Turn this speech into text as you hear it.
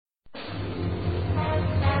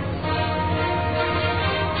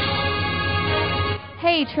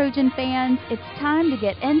Hey, Trojan fans, it's time to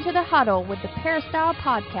get into the huddle with the Peristyle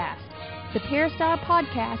Podcast. The Peristyle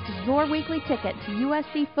Podcast is your weekly ticket to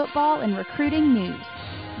USC football and recruiting news.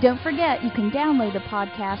 Don't forget you can download the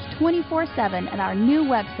podcast 24/7 at our new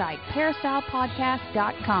website,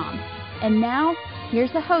 peristylepodcast.com. And now,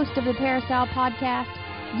 here's the host of the Peristyle Podcast,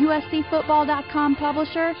 USCfootball.com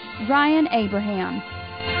publisher, Ryan Abraham.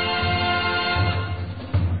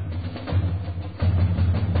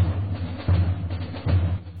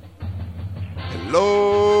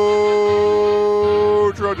 Hello,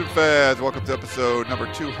 Trojan fans. Welcome to episode number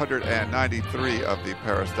 293 of the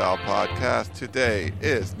Peristyle Podcast. Today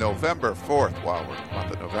is November 4th. Wow, we're in the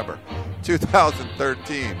month of November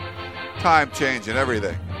 2013. Time change and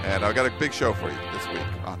everything. And I've got a big show for you this week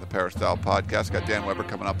on the Peristyle Podcast. Got Dan Weber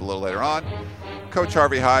coming up a little later on. Coach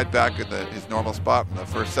Harvey Hyde back in his normal spot in the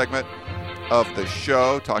first segment of the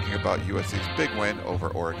show, talking about USC's big win over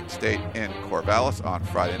Oregon State in Corvallis on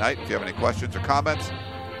Friday night. If you have any questions or comments,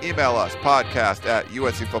 email us,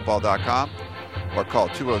 podcast@uscfootball.com, or call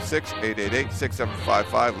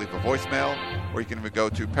 206-888-6755, leave a voicemail, or you can even go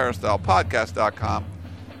to peristylepodcast.com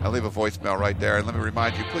and leave a voicemail right there. And let me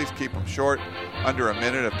remind you, please keep them short, under a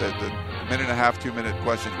minute. If the minute and a half, 2-minute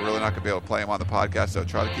questions, we're really not going to be able to play them on the podcast, so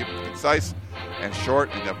try to keep them concise and short,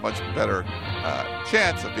 and you have much better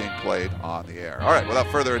chance of being played on the air. All right, without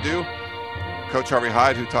further ado, Coach Harvey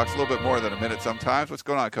Hyde, who talks a little bit more than a minute sometimes. What's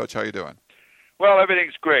going on, Coach? How you doing? Well,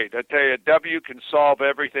 everything's great. I tell you, W can solve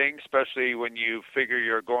everything, especially when you figure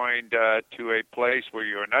you're going to a place where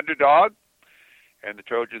you're an underdog, and the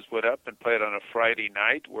Trojans went up and played on a Friday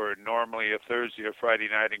night, where normally a Thursday or Friday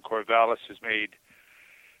night in Corvallis has made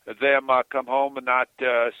them come home and not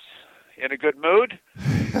in a good mood.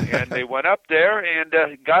 And they went up there and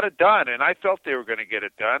got it done, and I felt they were going to get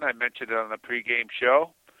it done. I mentioned it on the pregame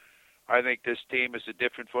show. I think this team is a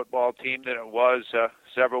different football team than it was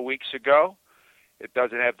several weeks ago. It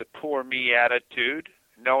doesn't have the poor me attitude.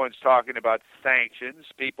 No one's talking about sanctions.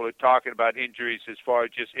 People are talking about injuries as far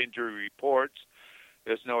as just injury reports.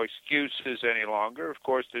 There's no excuses any longer. Of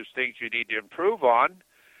course, there's things you need to improve on,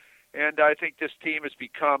 and I think this team has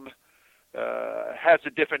become has a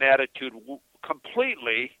different attitude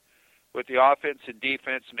completely, with the offense and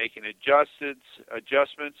defense making adjustments,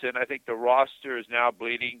 and I think the roster is now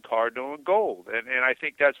bleeding cardinal and gold. And I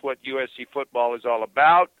think that's what USC football is all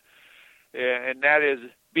about, and that is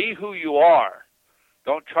be who you are.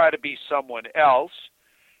 Don't try to be someone else.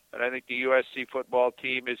 And I think the USC football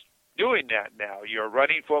team is doing that now. You're a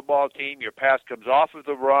running football team. Your pass comes off of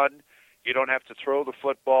the run. You don't have to throw the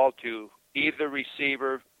football to either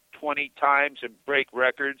receiver 20 times and break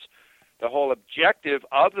records. The whole objective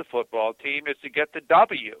of the football team is to get the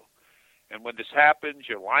W. And when this happens,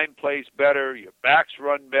 your line plays better, your backs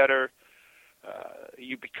run better,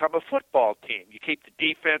 you become a football team. You keep the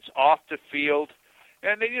defense off the field.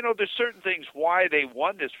 And then, there's certain things why they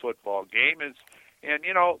won this football game.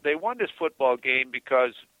 They won this football game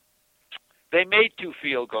because they made 2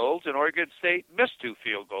 field goals, and Oregon State missed 2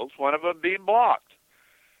 field goals, one of them being blocked.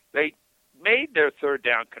 They made their third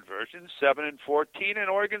down conversions, 7-14, and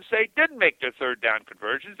Oregon State didn't make their third down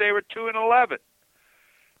conversions. They were 2-11.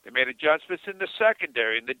 They made adjustments in the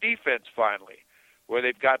secondary and the defense finally, where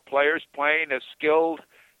they've got players playing as skilled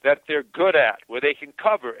that they're good at, where they can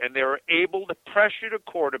cover, and they were able to pressure the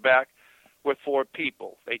quarterback with 4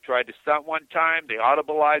 people. They tried to stunt one time. They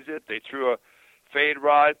audibilized it. They threw a fade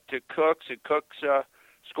rod to Cooks, and Cooks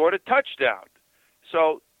scored a touchdown.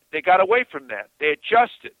 So they got away from that. They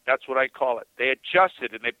adjusted. That's what I call it. They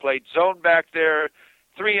adjusted, and they played zone back there,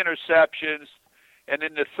 3 interceptions. And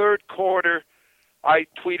in the third quarter, I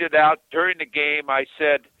tweeted out during the game, I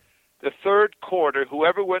said, the third quarter,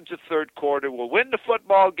 whoever wins the third quarter will win the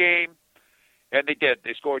football game. And they did.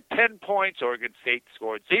 They scored 10 points. Oregon State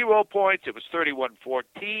scored 0 points. It was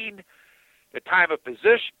 31-14. The time of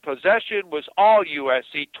possession was all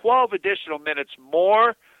USC, 12 additional minutes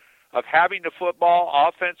more of having the football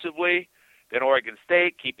offensively than Oregon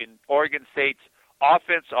State, keeping Oregon State's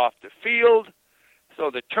offense off the field. So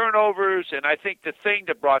the turnovers, and I think the thing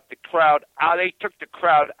that brought the crowd out, they took the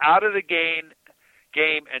crowd out of the game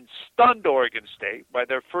and stunned Oregon State by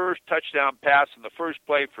their first touchdown pass in the first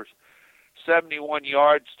play for 71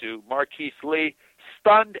 yards to Marquise Lee,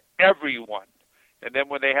 stunned everyone. And then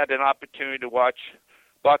when they had an opportunity to watch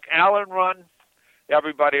Buck Allen run,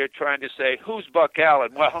 everybody are trying to say, who's Buck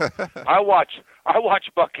Allen? Well, I watched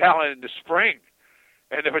Buck Allen in the spring,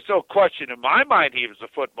 and there was no question in my mind he was a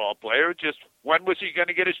football player. Just when was he going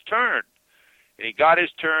to get his turn? And he got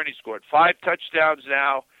his turn. He scored 5 touchdowns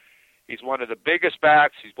now. He's one of the biggest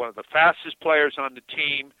backs. He's one of the fastest players on the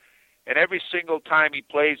team. And every single time he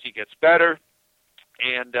plays, he gets better.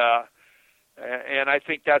 And I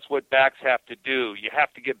think that's what backs have to do. You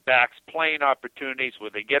have to give backs playing opportunities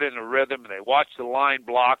where they get in a rhythm and they watch the line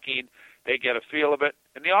blocking, they get a feel of it.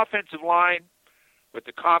 And the offensive line, with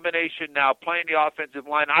the combination now playing the offensive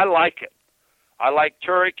line, I like it. I like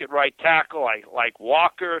Turek at right tackle. I like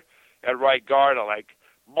Walker at right guard. I like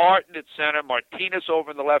Martin at center. Martinez over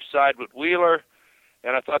on the left side with Wheeler.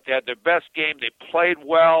 And I thought they had their best game. They played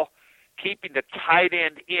well. Keeping the tight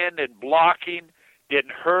end in and blocking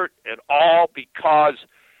didn't hurt at all because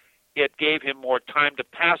it gave him more time to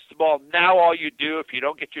pass the ball. Now all you do, if you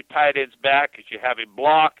don't get your tight ends back, is you have him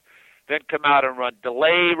block, then come out and run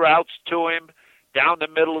delay routes to him down the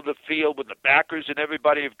middle of the field when the backers and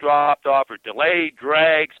everybody have dropped off, or delay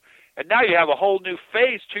drags, and now you have a whole new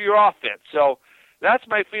phase to your offense. So that's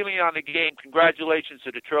my feeling on the game. Congratulations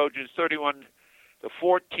to the Trojans, 31-14,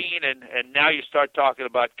 and now you start talking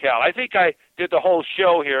about Cal. I think I did the whole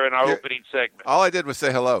show here in our opening segment. All I did was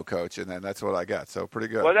say hello, Coach, and then that's what I got. So pretty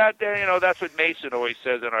good. Well, that's what Mason always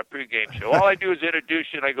says in our pregame show. All I do is introduce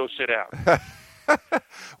you, and I go sit down.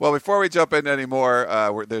 Well, before we jump in any more,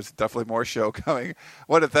 there's definitely more show coming. I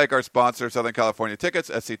want to thank our sponsor, Southern California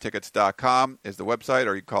Tickets. sctickets.com is the website,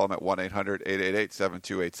 or you can call them at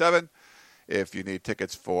 1-800-888-7287 if you need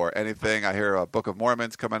tickets for anything. I hear a Book of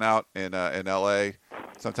Mormon's coming out in L.A.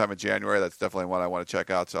 sometime in January. That's definitely one I want to check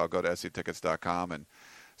out, so I'll go to sctickets.com and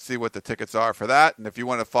see what the tickets are for that. And if you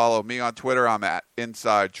want to follow me on Twitter, I'm at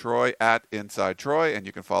Inside Troy, and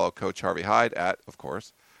you can follow Coach Harvey Hyde at, of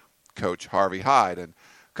course, Coach Harvey Hyde. And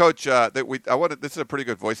Coach, this is a pretty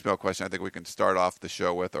good voicemail question I think we can start off the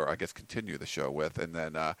show with, or I guess continue the show with, and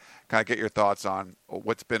then kind of get your thoughts on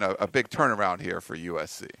what's been a big turnaround here for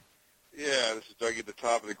USC. Yeah, this is Doug at the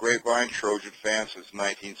top of the grapevine, Trojan fan since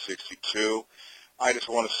 1962. I just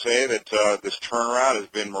want to say that this turnaround has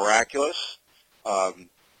been miraculous.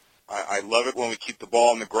 I love it when we keep the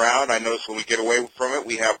ball on the ground. I notice when we get away from it,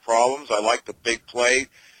 we have problems. I like the big play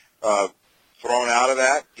thrown out of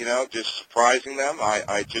that, just surprising them.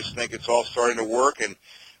 I just think it's all starting to work, and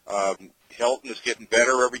Helton is getting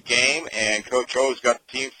better every game, and Coach O has got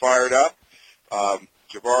the team fired up.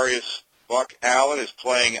 Javarius Buck Allen is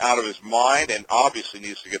playing out of his mind and obviously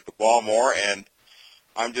needs to get the ball more, and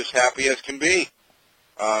I'm just happy as can be.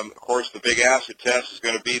 Of course, the big acid test is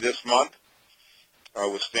going to be this month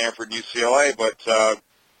with Stanford and UCLA, but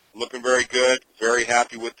looking very good, very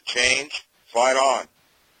happy with the change. Fight on.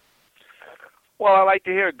 Well, I like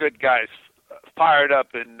to hear good guys fired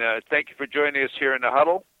up, and thank you for joining us here in the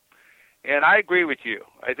huddle. And I agree with you.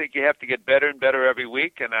 I think you have to get better and better every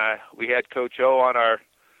week, and we had Coach O on our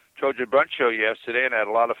Trojan Brunch show yesterday, and I had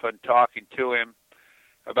a lot of fun talking to him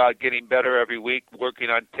about getting better every week, working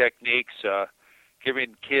on techniques,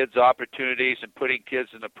 giving kids opportunities and putting kids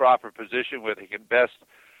in the proper position where they can best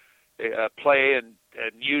play and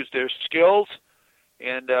use their skills.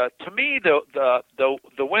 And to me, the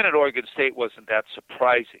win at Oregon State wasn't that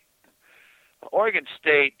surprising. Oregon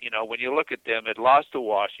State, when you look at them, it lost to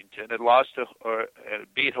Washington,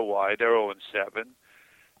 beat Hawaii. They're 0-7.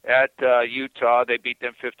 At Utah, they beat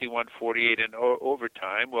them 51-48 in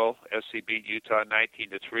overtime. Well, SC beat Utah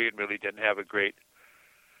 19-3 and really didn't have a great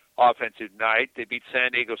offensive night. They beat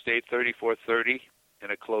San Diego State 34-30 in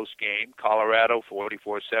a close game. Colorado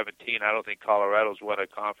 44-17. I don't think Colorado's won a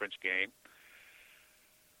conference game.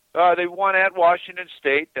 They won at Washington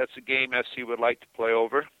State. That's a game SC would like to play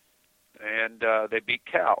over. And they beat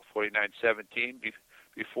Cal 49-17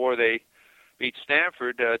 before they beat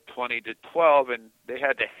Stanford 20-12, and they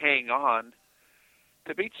had to hang on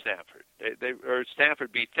to beat Stanford.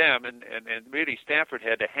 Stanford beat them, and really Stanford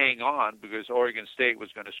had to hang on because Oregon State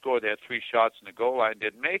was going to score. They had 3 shots in the goal line,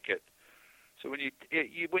 didn't make it. So when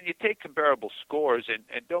you take comparable scores, and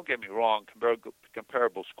don't get me wrong,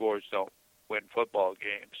 comparable scores don't win football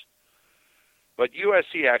games, but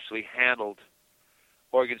USC actually handled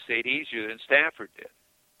Oregon State easier than Stanford did.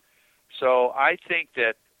 So I think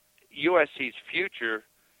that USC's future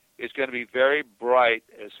is going to be very bright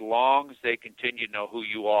as long as they continue to know who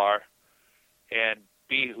you are and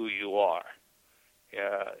be who you are.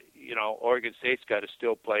 Oregon State's got to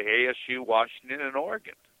still play ASU, Washington, and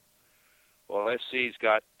Oregon. Well, SC's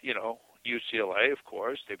got, UCLA, of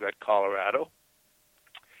course. They've got Colorado.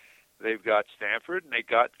 They've got Stanford, and they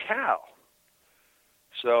got Cal.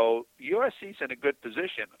 So USC's in a good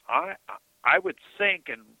position. I would think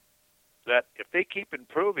that if they keep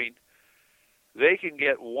improving, they can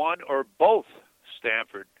get one or both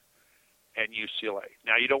Stanford and UCLA.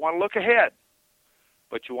 Now, you don't want to look ahead,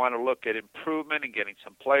 but you want to look at improvement and getting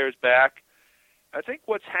some players back. I think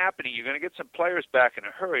what's happening, you're going to get some players back in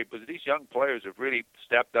a hurry, but these young players have really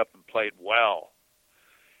stepped up and played well.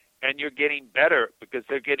 and you're getting better because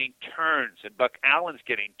they're getting turns, and Buck Allen's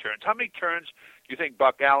getting turns. How many turns do you think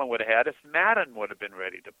Buck Allen would have had if Madden would have been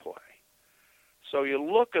ready to play? So you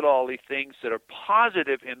look at all these things that are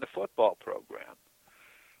positive in the football program.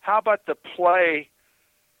 How about the play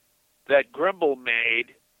that Grimble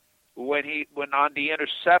made when he went on the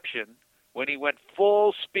interception, when he went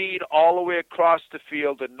full speed all the way across the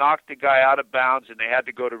field and knocked the guy out of bounds, and they had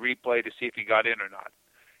to go to replay to see if he got in or not?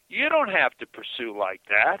 You don't have to pursue like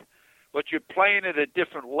that, but you're playing at a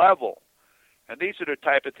different level. And these are the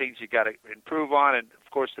type of things you got to improve on. And,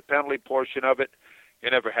 of course, the penalty portion of it,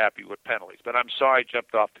 you're never happy with penalties. But I'm sorry I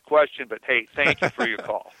jumped off the question, but, hey, thank you for your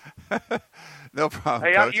call. No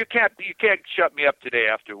problem, Hey, Coach. you can't shut me up today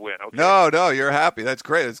after a win, okay? No, you're happy. That's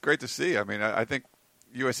great. It's great to see. I mean, I think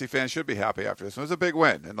USC fans should be happy after this. It was a big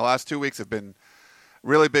win, and the last 2 weeks have been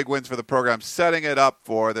really big wins for the program, setting it up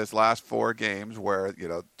for this last 4 games where,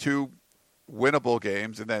 2 winnable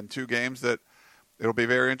games and then 2 games that it'll be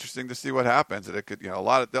very interesting to see what happens. And it could, a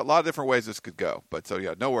lot of different ways this could go. But so,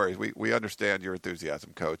 yeah, no worries. We understand your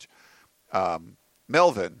enthusiasm, Coach.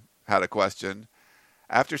 Melvin had a question.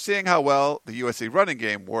 After seeing how well the USC running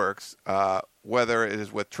game works, whether it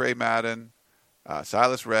is with Trey Madden,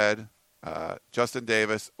 Silas Redd, Justin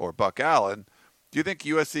Davis, or Buck Allen, do you think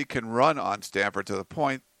USC can run on Stanford to the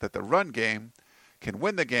point that the run game can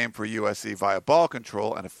win the game for USC via ball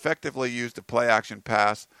control and effectively use the play-action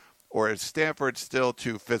pass, or is Stanford still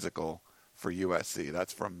too physical for USC?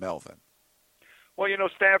 That's from Melvin. Well,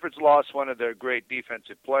 Stanford's lost one of their great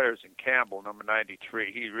defensive players in Campbell, number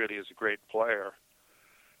 93. He really is a great player.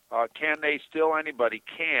 Can they still? Anybody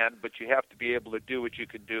can, but you have to be able to do what you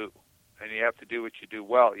can do, and you have to do what you do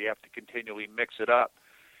well. You have to continually mix it up.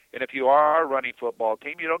 And if you are a running football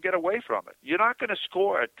team, you don't get away from it. You're not going to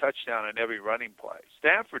score a touchdown in every running play.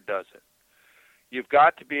 Stanford does it. You've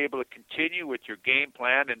got to be able to continue with your game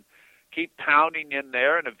plan and keep pounding in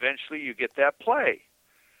there, and eventually you get that play.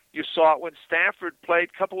 You saw it when Stanford played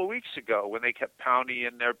a couple of weeks ago when they kept pounding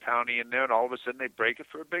in there, and all of a sudden they break it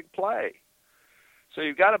for a big play. So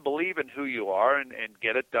you've got to believe in who you are and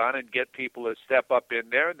get it done and get people to step up in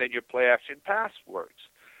there, and then your play-action pass works.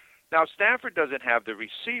 Now, Stanford doesn't have the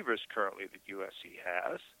receivers currently that USC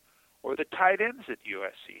has or the tight ends that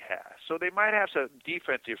USC has. So they might have some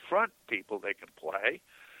defensive front people they can play,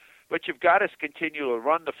 but you've got to continue to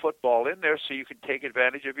run the football in there so you can take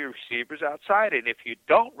advantage of your receivers outside. And if you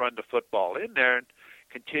don't run the football in there and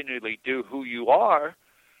continually do who you are,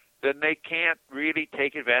 then they can't really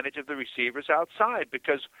take advantage of the receivers outside,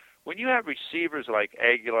 because when you have receivers like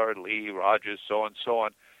Aguilar, Lee, Rogers, so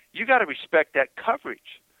on, you got to respect that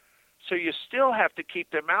coverage. So you still have to keep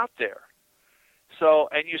them out there.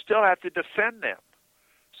 And you still have to defend them.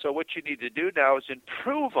 So what you need to do now is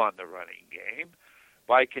improve on the running game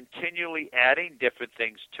by continually adding different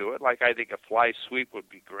things to it. Like I think a fly sweep would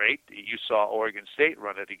be great. You saw Oregon State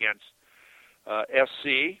run it against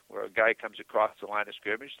SC, where a guy comes across the line of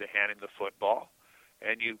scrimmage to hand him the football,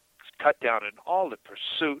 and you cut down on all the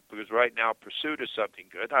pursuit, because right now pursuit is something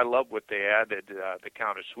good. I love what they added, the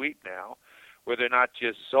counter sweep now, where they're not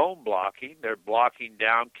just zone blocking, they're blocking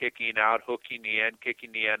down, kicking out, hooking the end,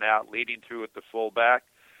 kicking the end out, leading through with the fullback.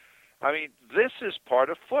 I mean, this is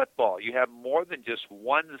part of football. You have more than just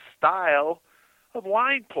one style of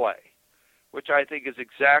line play, which I think is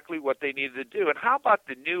exactly what they needed to do. And how about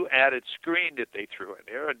the new added screen that they threw in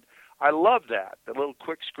there? And I love that, the little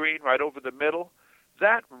quick screen right over the middle.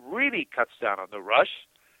 That really cuts down on the rush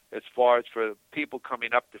as far as for people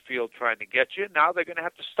coming up the field trying to get you. Now they're going to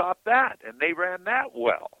have to stop that, and they ran that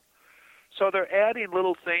well. So they're adding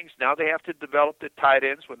little things. Now they have to develop the tight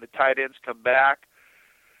ends when the tight ends come back,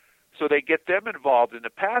 so they get them involved in the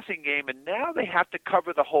passing game, and now they have to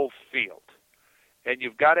cover the whole field. And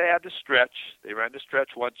you've got to add the stretch. They ran the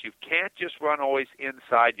stretch once. You can't just run always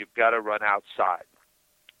inside. You've got to run outside.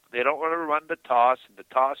 They don't want to run the toss, and the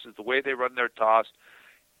toss is the way they run their toss,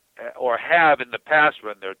 or have in the past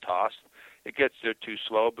run their toss. It gets there too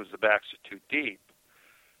slow because the backs are too deep.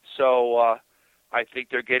 So I think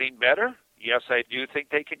they're getting better. Yes, I do think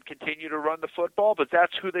they can continue to run the football, but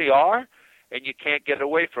that's who they are, and you can't get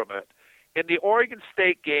away from it. In the Oregon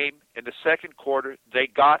State game in the second quarter, they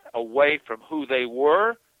got away from who they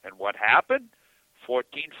were, and what happened?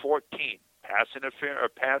 14-14. Pass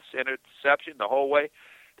interception the whole way.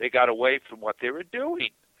 They got away from what they were doing.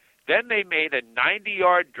 Then they made a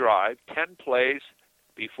 90-yard drive, 10 plays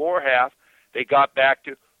before half. They got back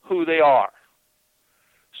to who they are.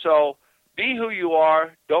 So be who you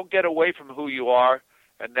are. Don't get away from who you are,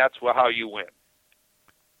 and that's how you win.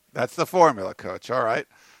 That's the formula, Coach. All right.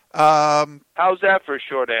 How's that for a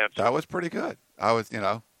short answer? That was pretty good. I was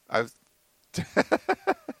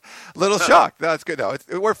Little shocked. That's good. No,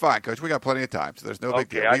 we're fine, Coach. We got plenty of time, so there's no big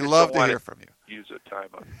deal. We love to hear from you. Use a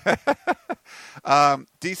timeout.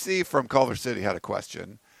 DC from Culver City had a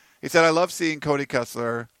question. He said, I love seeing Cody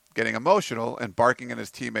Kessler getting emotional and barking at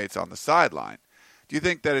his teammates on the sideline. Do you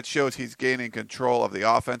think that it shows he's gaining control of the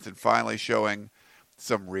offense and finally showing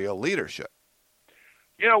some real leadership?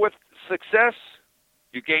 With success,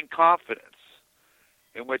 you gain confidence.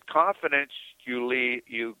 And with confidence,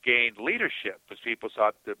 you gain leadership because people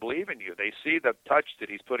start to believe in you. They see the touch that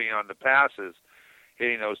he's putting on the passes,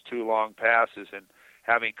 hitting those 2 long passes and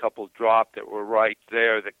having a couple drop that were right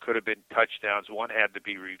there that could have been touchdowns. One had to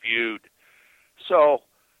be reviewed. So,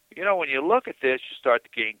 when you look at this, you start to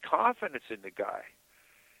gain confidence in the guy.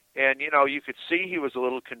 And, you could see he was a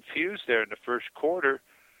little confused there in the first quarter.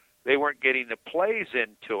 They weren't getting the plays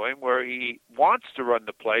into him where he wants to run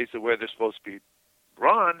the plays the way they're supposed to be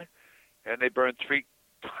run, and they burned 3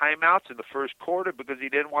 timeouts in the first quarter because he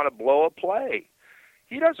didn't want to blow a play.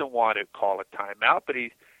 He doesn't want to call a timeout, but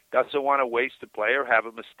he doesn't want to waste a play or have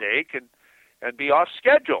a mistake and be off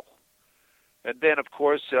schedule. And then, of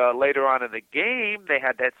course, later on in the game, they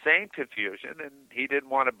had that same confusion, and he didn't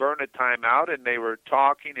want to burn a timeout, and they were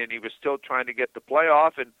talking, and he was still trying to get the play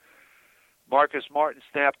off, and Marcus Martin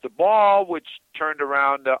snapped the ball, which turned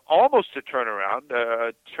around, almost a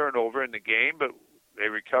turnover in the game, but they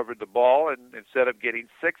recovered the ball, and instead of getting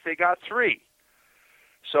 6, they got 3.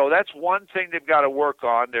 So that's one thing they've got to work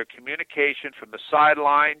on, their communication from the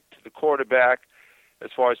sideline to the quarterback as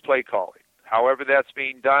far as play calling. However that's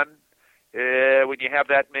being done, when you have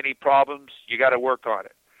that many problems, you got to work on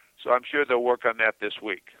it. So I'm sure they'll work on that this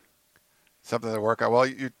week. Something to work on. Well,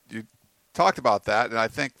 you talked about that, and I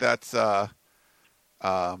think that's one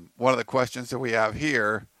of the questions that we have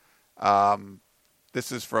here.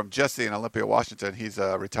 This is from Jesse in Olympia, Washington. He's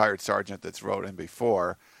a retired sergeant that's wrote in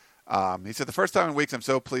before. He said, the first time in weeks I'm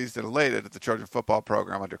so pleased and elated at the Trojan football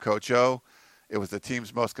program under Coach O. It was the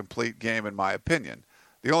team's most complete game, in my opinion.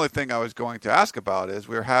 The only thing I was going to ask about is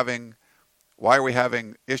why are we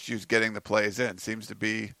having issues getting the plays in? Seems to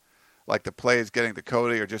be like the plays getting to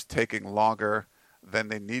Cody are just taking longer than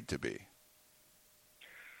they need to be.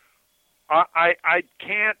 I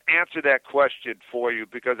can't answer that question for you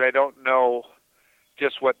because I don't know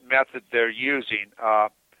just what method they're using.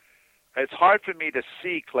 It's hard for me to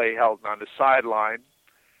see Clay Helton on the sideline,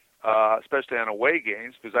 especially on away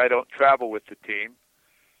games, because I don't travel with the team.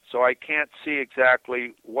 So I can't see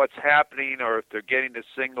exactly what's happening or if they're getting the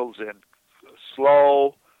signals in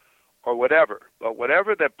slow or whatever. But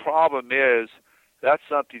whatever the problem is, that's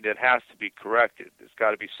something that has to be corrected. It's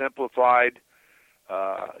got to be simplified,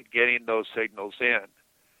 getting those signals in.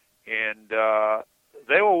 And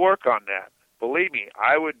they will work on that. Believe me,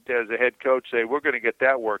 I would, as a head coach, say we're going to get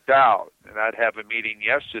that worked out. And I'd have a meeting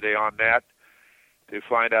yesterday on that to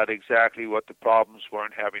find out exactly what the problems were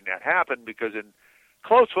in having that happen, because in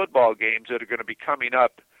close football games that are going to be coming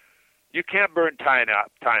up, you can't burn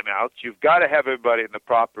timeouts. You've got to have everybody in the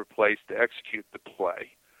proper place to execute the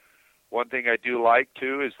play. One thing I do like,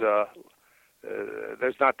 too, is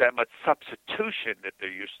there's not that much substitution that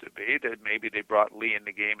there used to be. That maybe they brought Lee in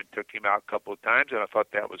the game and took him out a couple of times, and I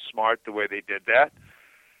thought that was smart the way they did that,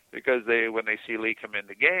 because when they see Lee come in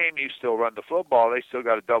the game, you still run the football. They still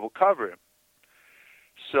got to double cover him.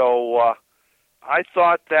 So I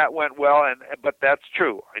thought that went well, but that's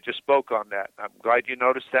true. I just spoke on that. I'm glad you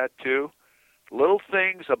noticed that too. Little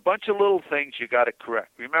things, a bunch of little things you got to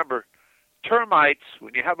correct. Remember, termites,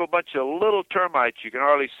 when you have a bunch of little termites, you can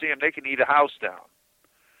hardly see them. They can eat a house down.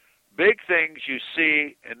 Big things you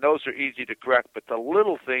see, and those are easy to correct, but the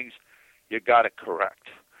little things you got to correct.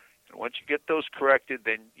 And once you get those corrected,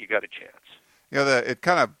 then you got a chance. It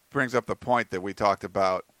kind of brings up the point that we talked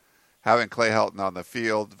about, having Clay Helton on the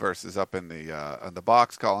field versus up in the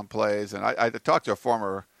box calling plays. And I talked to a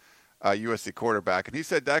former USC quarterback, and he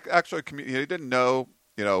said that actually he didn't know,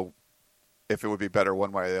 if it would be better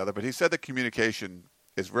one way or the other, but he said the communication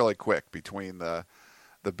is really quick between the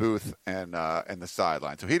booth and the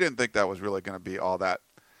sideline. So he didn't think that was really going to be all that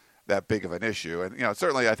big of an issue. And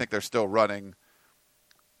certainly I think they're still running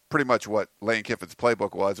pretty much what Lane Kiffin's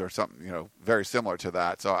playbook was, or something very similar to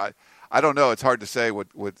that. So I don't know. It's hard to say would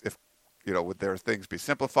their things be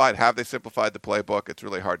simplified? Have they simplified the playbook? It's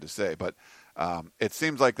really hard to say, but it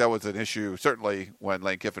seems like that was an issue certainly when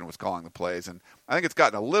Lane Kiffin was calling the plays, and I think it's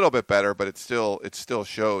gotten a little bit better, but it still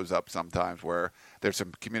shows up sometimes where there's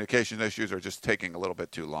some communication issues or just taking a little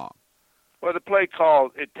bit too long. Well, the play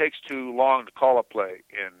call, it takes too long to call a play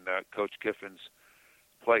in Coach Kiffin's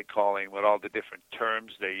play calling with all the different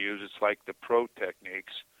terms they use. It's like the pro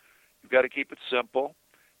techniques. You've got to keep it simple.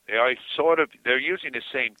 They're using the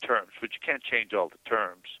same terms, but you can't change all the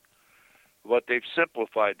terms. but they've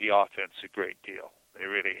simplified the offense a great deal. They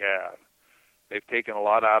really have. They've taken a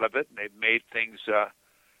lot out of it, and they've made things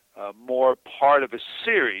more part of a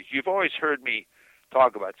series. You've always heard me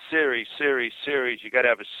talk about series. You got to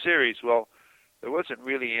have a series. Well, there wasn't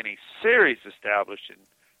really any series established in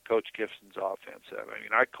Coach Gibson's offense. I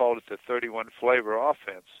mean, I called it the 31 flavor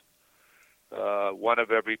offense, one of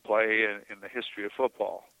every play in the history of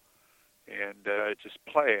football, and just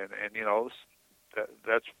play. And you know,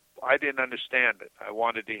 that's I didn't understand it. I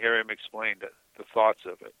wanted to hear him explain the thoughts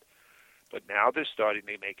of it. But now they're starting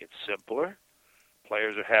to make it simpler.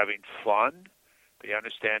 Players are having fun. They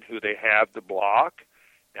understand who they have to block.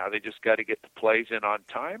 Now they just got to get the plays in on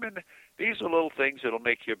time. And these are little things that will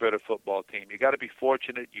make you a better football team. You got to be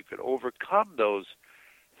fortunate you could overcome those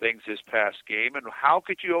things this past game. And how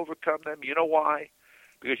could you overcome them? You know why?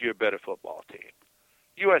 Because you're a better football team.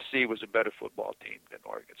 USC was a better football team than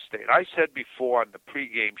Oregon State. I said before on the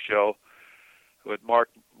pregame show with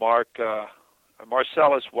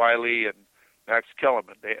Marcellus Wiley and Max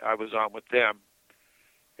Kellerman, I was on with them,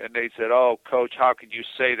 and they said, "Oh, Coach, how can you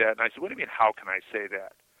say that?" And I said, "What do you mean, how can I say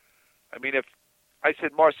that? I mean, if I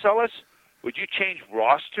said, Marcellus, would you change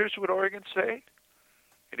rosters with Oregon State?"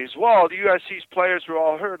 And he said, "Well, the USC's players are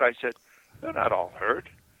all hurt." I said, "They're not all hurt.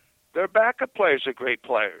 Their backup players are great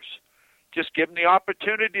players. Just give them the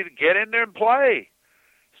opportunity to get in there and play.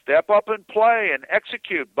 Step up and play and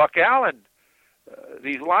execute." Buck Allen,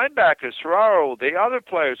 these linebackers, Ferraro, the other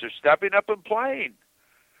players are stepping up and playing.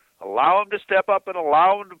 Allow them to step up and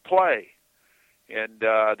allow them to play. And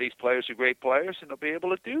these players are great players, and they'll be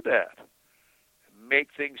able to do that.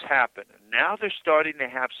 Make things happen. And now they're starting to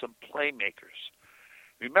have some playmakers.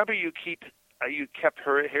 Remember, you kept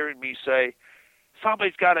hearing me say,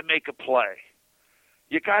 somebody's got to make a play.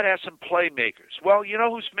 You got to have some playmakers. Well, you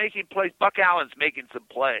know who's making plays? Buck Allen's making some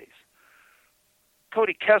plays.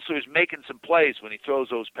 Cody Kessler's making some plays when he throws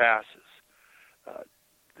those passes.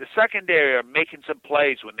 The secondary are making some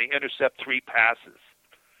plays when they intercept 3 passes.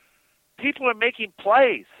 People are making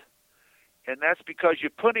plays, and that's because you're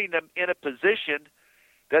putting them in a position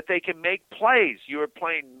that they can make plays. You are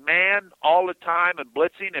playing man all the time and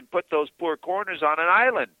blitzing and put those poor corners on an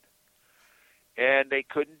island. And they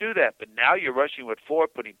couldn't do that. But now you're rushing with 4,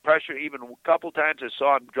 putting pressure. Even a couple times I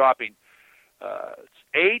saw him dropping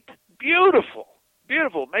 8. Beautiful.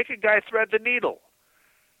 Make a guy thread the needle.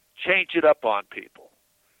 Change it up on people.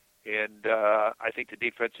 And I think the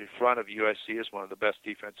defensive front of USC is one of the best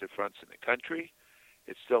defensive fronts in the country.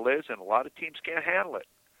 It still is, and a lot of teams can't handle it,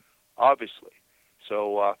 obviously.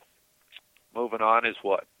 So moving on is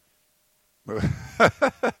what?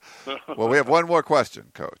 Well, we have one more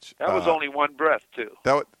question, Coach. That was only one breath, too.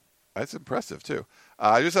 That's impressive, too.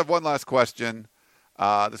 I just have one last question.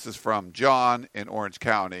 This is from John in Orange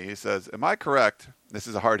County. He says, am I correct? This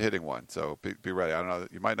is a hard-hitting one, so be ready. I don't know.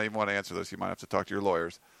 You might not even want to answer this. You might have to talk to your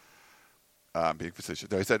lawyers. Being facetious.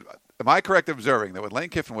 He said, am I correct observing that when Lane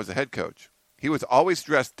Kiffin was the head coach, he was always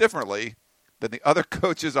dressed differently than the other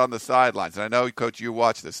coaches on the sidelines? And I know, Coach, you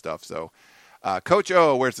watch this stuff, so Coach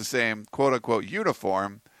O wears the same quote-unquote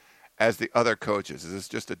uniform as the other coaches. Is this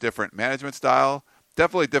just a different management style?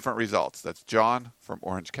 Definitely different results. That's John from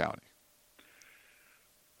Orange County.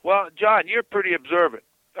 Well, John, you're pretty observant.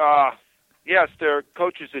 Yes, there are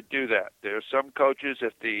coaches that do that. There are some coaches,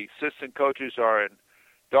 if the assistant coaches are in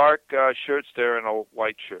dark shirts, they're in a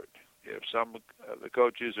white shirt. If some of the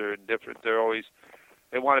coaches are in different,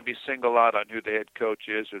 they want to be singled out on who the head coach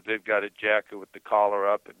is, or they've got a jacket with the collar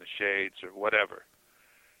up and the shades or whatever.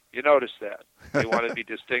 You notice that. They want to be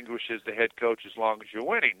distinguished as the head coach as long as you're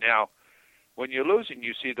winning. Now, when you're losing,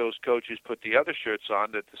 you see those coaches put the other shirts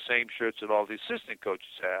on, that the same shirts that all the assistant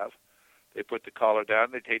coaches have. They put the collar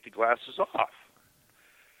down, they take the glasses off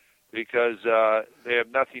because they have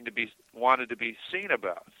nothing to be wanted to be seen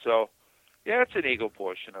about. So, yeah, it's an ego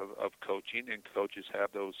portion of coaching, and coaches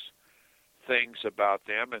have those things about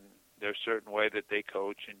them, and there's a certain way that they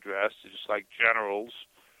coach and dress, just like generals.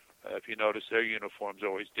 If you notice, their uniform's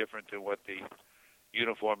always different than what the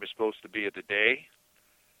uniform is supposed to be of the day.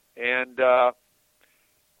 And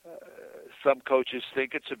some coaches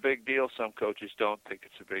think it's a big deal. Some coaches don't think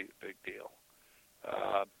it's a big deal.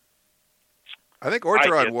 I think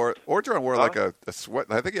Orgeron wore like a sweat.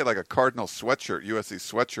 I think he had like a Cardinal sweatshirt, USC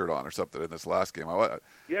sweatshirt on or something in this last game.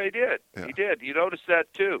 Yeah, he did. Yeah. He did. You noticed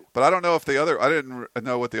that too. But I don't know if I didn't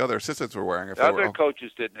know what the other assistants were wearing. If the other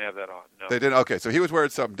coaches didn't have that on. No, they didn't. Okay, so he was wearing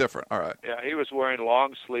something different. All right. Yeah, he was wearing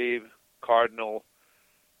long sleeve Cardinal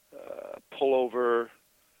pullover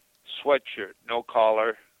sweatshirt, no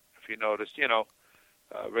collar. If you noticed,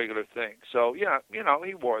 regular thing. So yeah,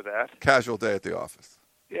 he wore that. Casual day at the office.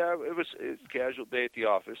 Yeah, it was a casual day at the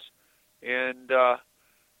office. And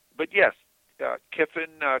but yes,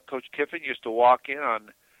 Coach Kiffin used to walk in on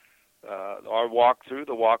our walkthrough,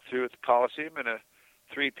 the walkthrough at the Coliseum, in a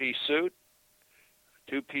 3-piece suit,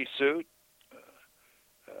 2-piece suit.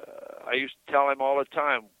 I used to tell him all the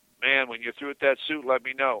time, man, when you're through with that suit, let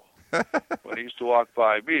me know. When he used to walk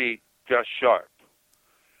by, really just sharp.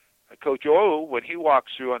 Coach O, when he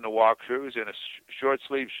walks through on the walkthrough, is in a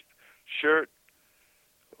short-sleeve shirt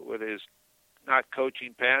with his, not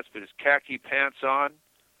coaching pants, but his khaki pants on,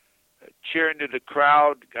 cheering to the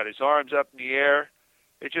crowd, got his arms up in the air.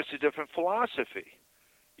 It's just a different philosophy.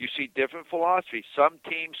 You see different philosophy. Some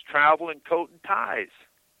teams travel in coat and ties,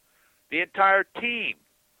 the entire team.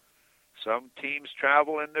 Some teams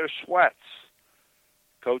travel in their sweats.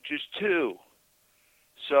 Coaches too.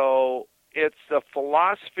 So it's the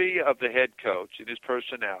philosophy of the head coach and his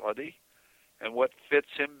personality and what fits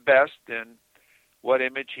him best and what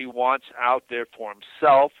image he wants out there for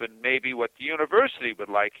himself and maybe what the university would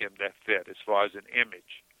like him to fit as far as an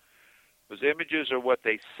image. Because images are what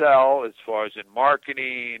they sell as far as in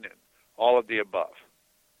marketing and all of the above.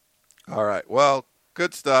 All right. Well,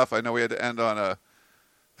 good stuff. I know we had to end on a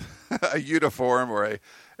uniform or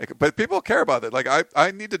but people care about it. Like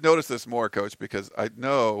I need to notice this more, Coach, because I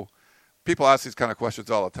know people ask these kind of questions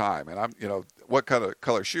all the time. And what kind of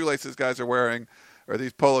color shoelaces guys are wearing? Or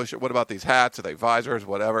these polo shirts? What about these hats? Are they visors?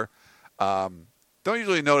 Whatever. Don't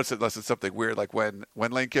usually notice it unless it's something weird, like when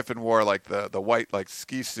Lane Kiffin wore like the white like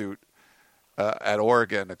ski suit at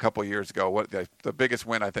Oregon a couple years ago. The biggest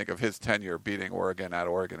win I think of his tenure, beating Oregon at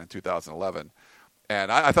Oregon in 2011.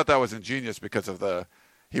 And I thought that was ingenious because of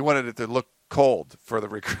he wanted it to look cold for the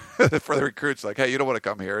recruits. Like, hey, you don't want to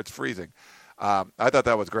come here; it's freezing. I thought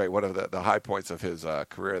that was great. One of the high points of his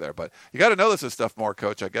career there. But you got to know this stuff more,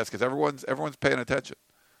 Coach, I guess, because everyone's paying attention.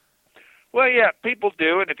 Well, yeah, people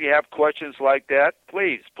do. And if you have questions like that,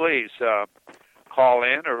 please call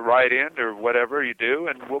in or write in or whatever you do,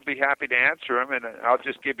 and we'll be happy to answer them. And I'll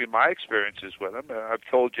just give you my experiences with them. I've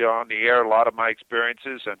told you on the air a lot of my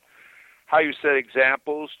experiences and how you set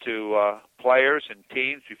examples to players and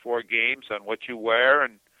teams before games on what you wear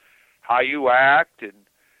and how you act and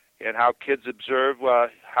how kids observe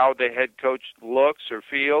how the head coach looks or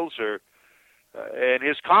feels and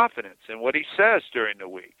his confidence and what he says during the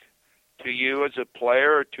week to you as a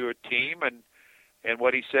player or to a team and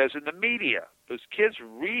what he says in the media. Because kids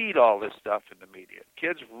read all this stuff in the media.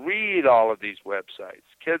 Kids read all of these websites.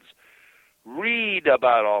 Kids read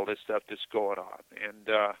about all this stuff that's going on.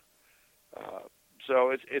 And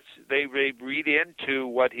so they read into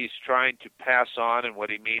what he's trying to pass on and what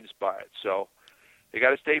he means by it. So they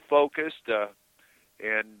got to stay focused,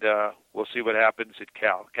 and we'll see what happens at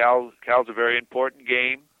Cal. Cal's a very important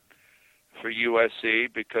game for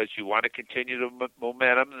USC because you want to continue the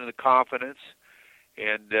momentum and the confidence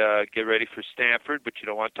and get ready for Stanford, but you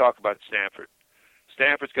don't want to talk about Stanford.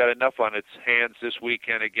 Stanford's got enough on its hands this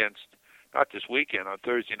weekend on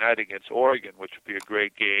Thursday night against Oregon, which would be a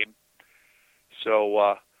great game.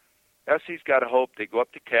 So SC's got to hope they go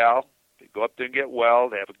up to Cal, they go up there and get well,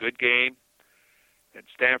 they have a good game, and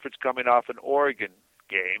Stanford's coming off an Oregon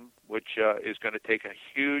game, which is going to take a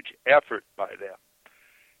huge effort by them,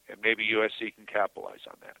 and maybe USC can capitalize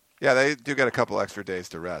on that. Yeah, they do get a couple extra days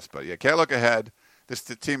to rest, but yeah, can't look ahead.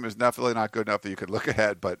 The team is definitely not good enough that you could look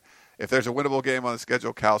ahead, but if there's a winnable game on the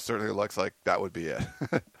schedule, Cal certainly looks like that would be it.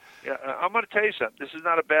 Yeah, I'm going to tell you something. This is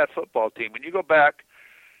not a bad football team. When you go back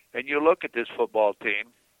and you look at this football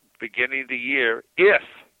team, beginning of the year, if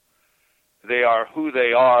they are who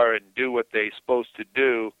they are and do what they're supposed to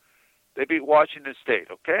do, they beat Washington State,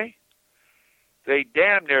 okay? They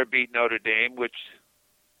damn near beat Notre Dame, which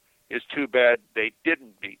is too bad they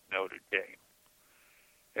didn't beat Notre Dame.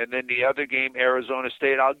 And then the other game, Arizona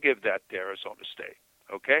State, I'll give that to Arizona State,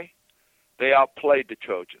 okay? They outplayed the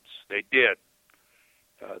Trojans. They did.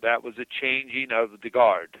 That was a changing of the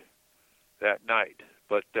guard that night.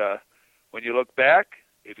 But when you look back,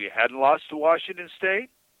 if you hadn't lost to Washington State,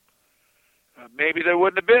 maybe there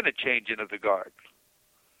wouldn't have been a changing of the guard.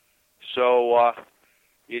 So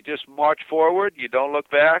you just march forward, you don't look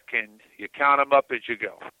back, and you count them up as you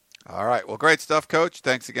go. All right. Well, great stuff, Coach.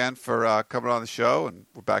 Thanks again for coming on the show, and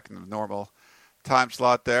we're back in the normal time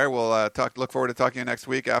slot there. We'll look forward to talking to you next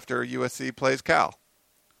week after USC plays Cal.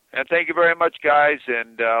 And thank you very much, guys,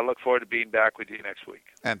 and look forward to being back with you next week.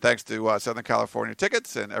 And thanks to Southern California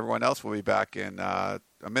Tickets and everyone else. We'll be back in a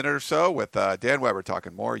minute or so with Dan Weber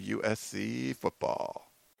talking more USC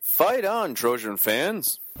football. Fight on, Trojan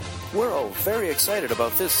fans. We're all very excited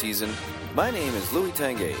about this season. My name is Louis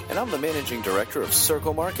Tanguay, and I'm the Managing Director of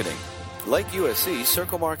Circle Marketing. Like USC,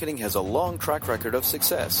 Circle Marketing has a long track record of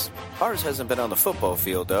success. Ours hasn't been on the football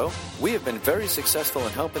field, though. We have been very successful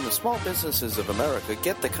in helping the small businesses of America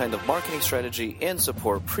get the kind of marketing strategy and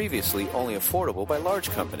support previously only affordable by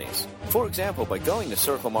large companies. For example, by going to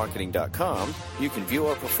circlemarketing.com, you can view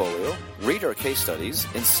our portfolio, read our case studies,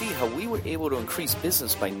 and see how we were able to increase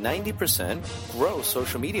business by 90%, grow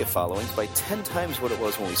social media followings by 10 times what it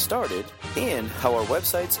was when we started, and how our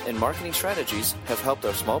websites and marketing strategies have helped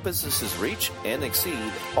our small businesses reach and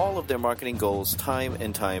exceed all of their marketing goals time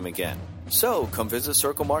and time again. So, come visit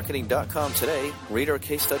CircleMarketing.com today, read our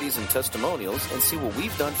case studies and testimonials, and see what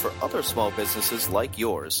we've done for other small businesses like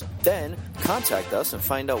yours. Then, contact us and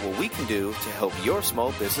find out what we can do to help your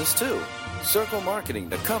small business too. Circle Marketing,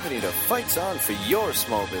 the company that fights on for your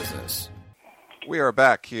small business. We are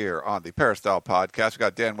back here on the Peristyle Podcast. We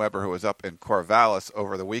got Dan Weber, who was up in Corvallis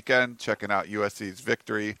over the weekend, checking out USC's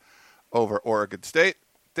victory over Oregon State.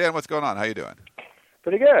 Dan, what's going on? How you doing?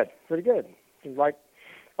 Pretty good. It's like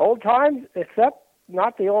old times, except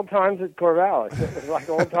not the old times at Corvallis. It was like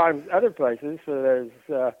old times other places for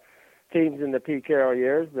those teams in the Pete Carroll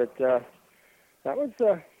years. But that was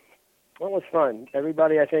fun.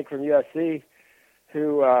 Everybody, I think, from USC,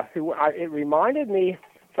 it reminded me.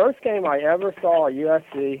 First game I ever saw at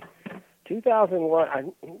USC, 2001. I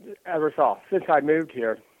ever saw since I moved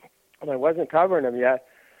here, and I wasn't covering them yet.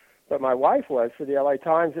 But my wife was for the LA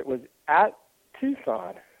Times. It was at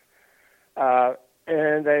Tucson.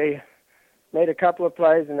 And they made a couple of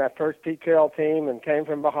plays in that first Pete Carroll team and came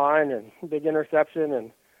from behind and big interception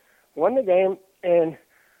and won the game. And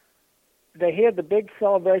they had the big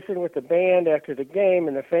celebration with the band after the game,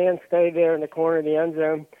 and the fans stayed there in the corner of the end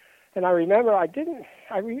zone. And I remember I didn't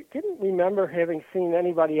remember having seen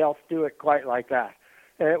anybody else do it quite like that.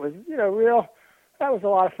 And it was, that was a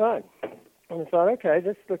lot of fun. And I thought, okay,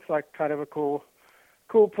 this looks like kind of a cool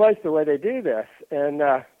place the way they do this. And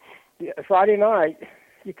Friday night,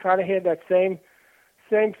 you kind of had that same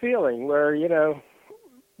feeling where,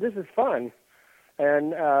 this is fun.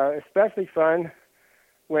 And especially fun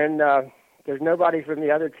when there's nobody from the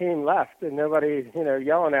other team left and nobody,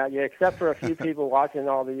 yelling at you except for a few people watching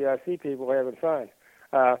all the USC people having fun.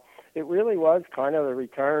 It really was kind of a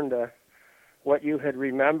return to what you had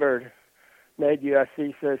remembered made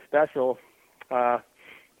USC so special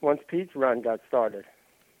once Pete's run got started.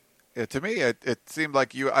 Yeah, to me, it seemed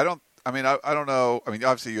like I don't know. I mean,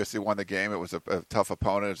 obviously USC won the game. It was a tough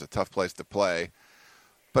opponent. It was a tough place to play.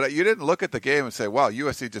 But you didn't look at the game and say, wow,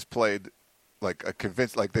 USC just played they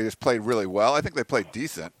just played really well. I think they played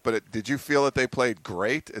decent. But did you feel that they played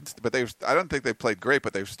great? I don't think they played great,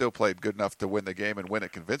 but they still played good enough to win the game and win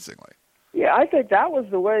it convincingly. Yeah, I think that was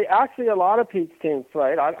the way actually a lot of Pete's teams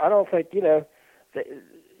played. I don't think,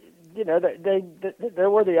 there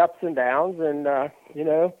were the ups and downs, and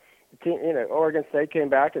Oregon State came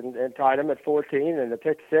back and tied them at 14 and the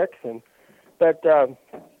pick six, but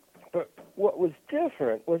what was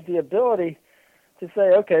different was the ability to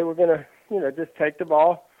say, okay, we're going to just take the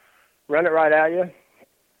ball, run it right at you,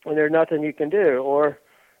 and there's nothing you can do, or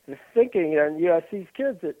the thinking on USC's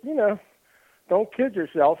kids that don't kid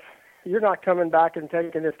yourself, you're not coming back and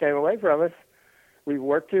taking this game away from us. We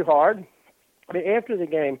worked too hard. I mean, after the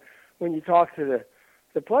game, when you talk to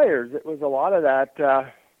the players, it was a lot of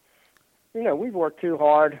that, we've worked too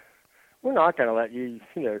hard. We're not going to let you,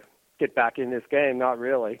 get back in this game, not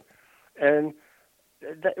really. And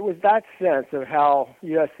it was that sense of how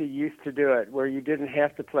USC used to do it, where you didn't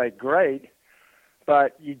have to play great,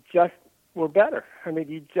 but you just were better. I mean,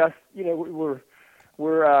 you just, we're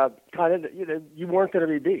kind of, you weren't going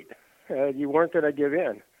to be beat. You weren't going to give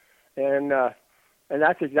in. And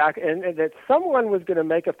that's exactly, and that someone was going to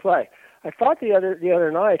make a play. I thought the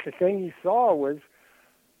other night, the thing you saw was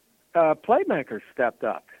playmakers stepped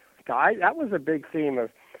up. Guys, that was a big theme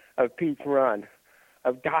of Pete's run,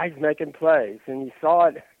 of guys making plays. And you saw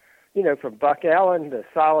it, from Buck Allen to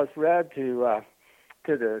Silas Redd to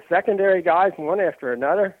the secondary guys, one after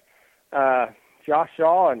another. Josh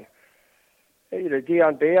Shaw and,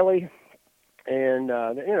 Deion Bailey and,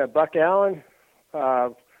 Buck Allen,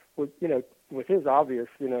 with his obvious,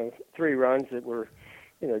 3 runs that were,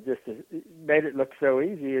 just made it look so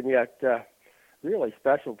easy, and yet really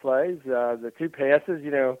special plays. The 2 passes,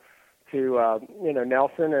 to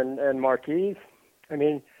Nelson and Marquise. I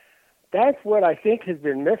mean, that's what I think has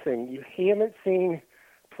been missing. You haven't seen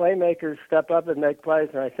playmakers step up and make plays,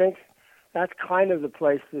 and I think that's kind of the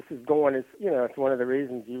place this is going. It's one of the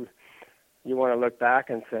reasons you want to look back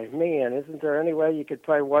and say, man, isn't there any way you could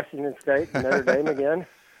play Washington State and Notre Dame again?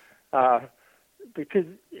 Because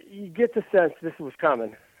you get the sense this was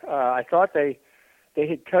coming. I thought they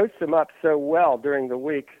had coached them up so well during the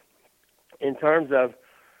week in terms of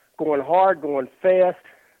going hard, going fast,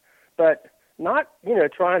 but not,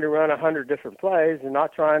 trying to run 100 different plays and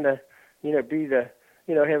not trying to, be the,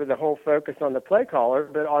 having the whole focus on the play caller,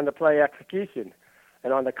 but on the play execution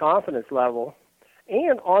and on the confidence level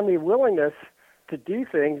and on the willingness to do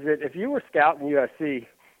things that if you were scouting USC,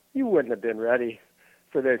 you wouldn't have been ready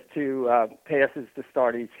for those two passes to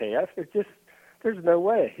start each half. It's just, there's no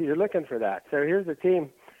way you're looking for that. So here's a team,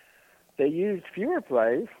 they used fewer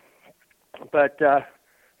plays, but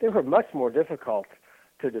they were much more difficult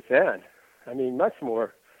to defend. I mean, much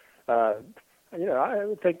more. I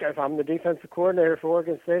would think if I'm the defensive coordinator for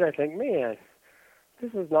Oregon State, I think, man,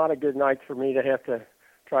 this is not a good night for me to have to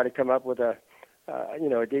try to come up with a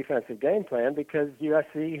defensive game plan, because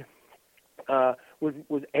USC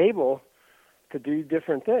was able to do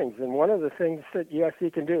different things. And one of the things that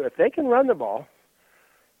USC can do, if they can run the ball,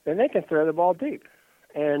 then they can throw the ball deep.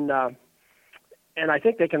 And I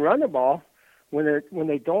think they can run the ball when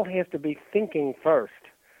they don't have to be thinking first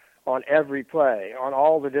on every play, on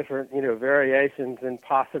all the different, variations and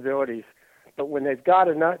possibilities. But when they've got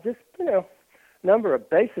enough, just, number of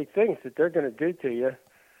basic things that they're going to do to you,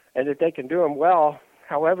 and that they can do them well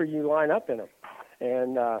however you line up in them.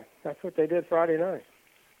 And that's what they did Friday night.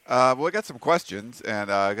 We got some questions,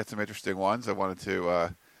 and I got some interesting ones I wanted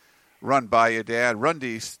to run by you, Dan.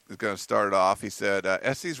 Rundy is going to start it off. He said,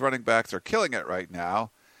 SC's running backs are killing it right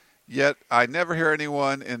now, yet I never hear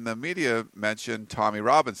anyone in the media mention Tommy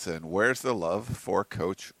Robinson. Where's the love for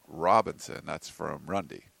Coach Robinson? That's from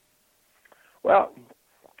Rundy. Well,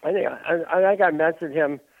 I think I mentioned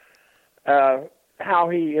him, how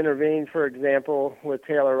he intervened, for example, with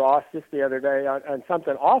Taylor Ross just the other day on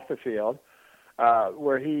something off the field,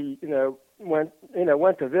 where he, went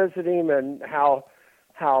to visit him, and how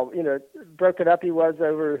broken up he was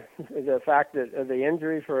over the fact that the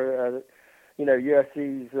injury for,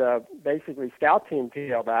 USC's basically scout team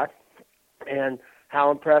tailback, and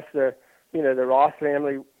how impressed the Ross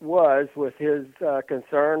family was with his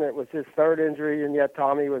concern. It was his third injury, and yet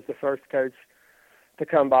Tommy was the first coach to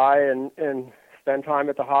come by and spend time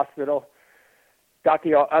at the hospital, got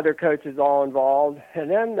the other coaches all involved, and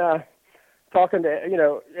then talking to,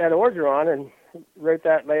 Ed Orgeron, and wrote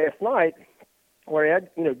that last night, where Ed,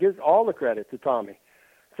 gives all the credit to Tommy,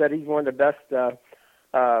 said he's one of the best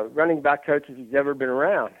running back coaches he's ever been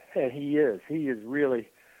around, and he is really,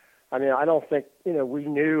 I don't think, we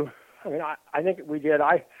knew, I think we did.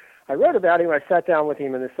 I wrote about him, I sat down with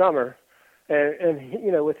him in the summer, and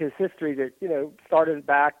with his history that, started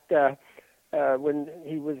back when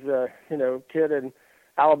he was kid in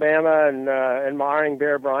Alabama and admiring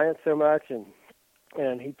Bear Bryant so much,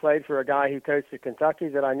 and he played for a guy who coached at Kentucky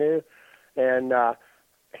that I knew, and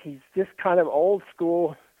he's just kind of old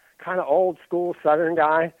school Southern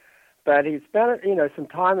guy, but he spent some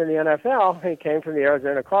time in the NFL. He came from the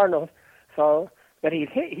Arizona Cardinals, but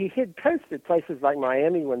he had coached at places like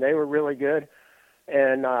Miami when they were really good,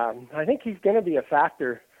 and I think he's going to be a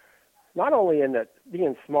factor, not only in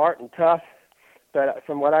being smart and tough, but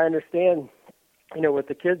from what I understand, with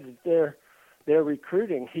the kids they're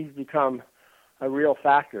recruiting, he's become a real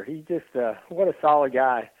factor. He's just what a solid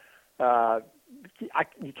guy.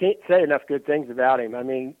 You can't say enough good things about him.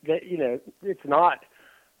 It's not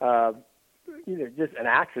just an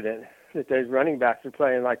accident that those running backs are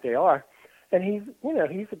playing like they are, and he's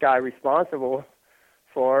the guy responsible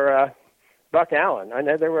for Buck Allen. I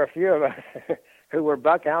know there were a few of us who were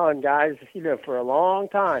Buck Allen guys, for a long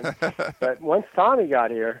time. But once Tommy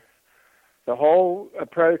got here, the whole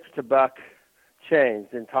approach to Buck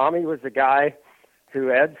changed. And Tommy was the guy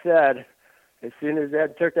who Ed said, as soon as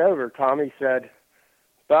Ed took over, Tommy said,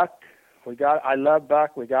 Buck, I love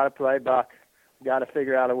Buck. We got to play Buck. We got to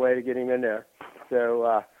figure out a way to get him in there.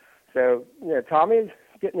 So Tommy's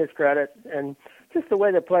getting his credit, and just the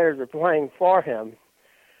way the players are playing for him,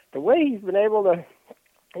 the way he's been able to,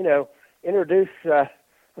 introduce, they're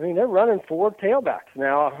running 4 tailbacks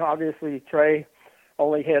now. Obviously, Trey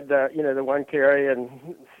only had the one carry,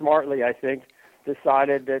 and smartly, I think,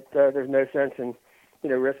 decided that there's no sense in,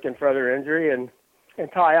 risking further injury. And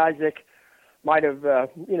Ty Isaac might have,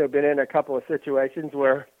 been in a couple of situations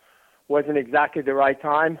where wasn't exactly the right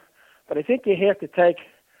time. But I think you have to take,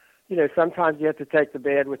 sometimes you have to take the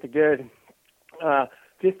bad with the good,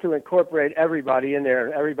 just to incorporate everybody in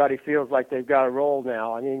there. Everybody feels like they've got a role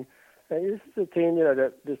now. This is a team,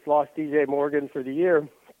 that just lost DJ Morgan for the year,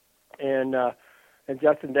 and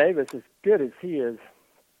Justin Davis, as good as he is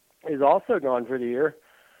also gone for the year.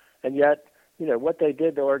 And yet, what they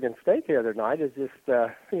did to Oregon State the other night is just,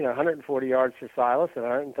 140 yards for Silas and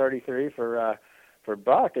 133 for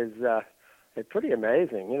Buck is pretty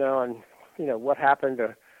amazing, and what happened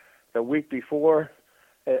to the week before,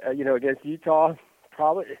 against Utah,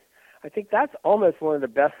 probably, I think that's almost one of the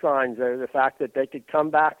best signs of the fact that they could come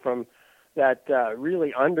back from that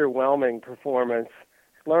really underwhelming performance,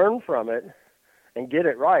 learn from it, and get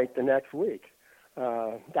it right the next week.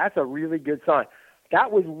 That's a really good sign.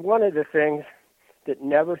 That was one of the things that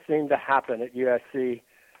never seemed to happen at USC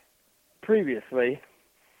previously,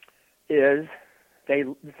 is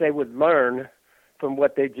they would learn from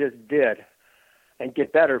what they just did and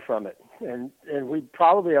get better from it. And we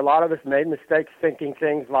probably, a lot of us made mistakes thinking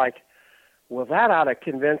things like, well, that ought to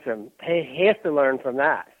convince them. They have to learn from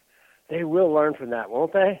that. They will learn from that,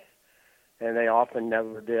 won't they? And they often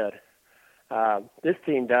never did. This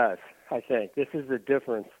team does, I think. This is the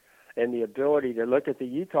difference in the ability to look at the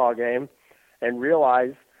Utah game and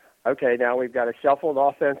realize, okay, now we've got a shuffled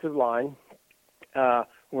offensive line.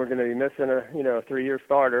 We're going to be missing a 3-year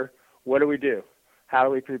starter. What do we do? How do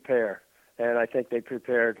we prepare? And I think they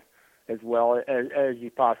prepared as well as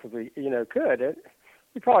you possibly could.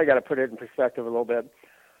 You probably got to put it in perspective a little bit.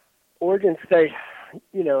 Oregon State,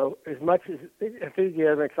 as much as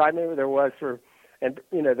enthusiasm, excitement there was for, and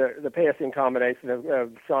the passing combination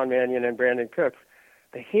of Sean Mannion and Brandon Cooks,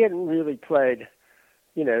 they hadn't really played.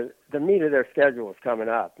 The meat of their schedule is coming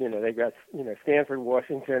up. They got Stanford,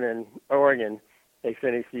 Washington, and Oregon. They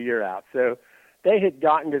finished the year out, so they had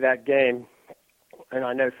gotten to that game. And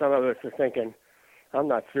I know some of us are thinking, I'm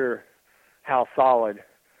not sure how solid,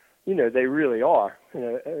 they really are.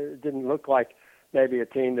 It didn't look like maybe a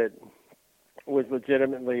team that was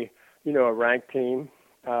legitimately, a ranked team.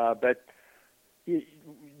 But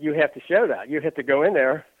you have to show that. You have to go in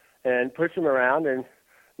there and push them around and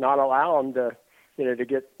not allow them to,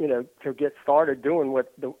 to get started doing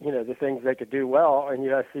what the things they could do well, and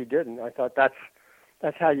USC didn't. I thought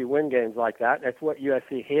that's how you win games like that. That's what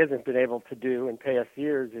USC hasn't been able to do in past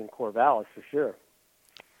years in Corvallis, for sure.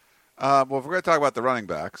 Well, if we're going to talk about the running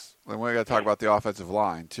backs, then we're going to talk about the offensive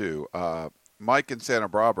line, too. Mike in Santa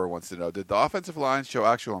Barbara wants to know, did the offensive line show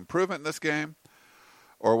actual improvement in this game,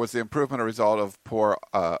 or was the improvement a result of poor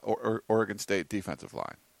Oregon State defensive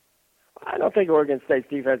line? I don't think Oregon State's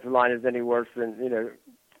defensive line is any worse than,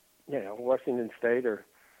 Washington State or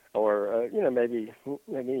maybe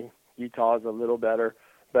Utah is a little better,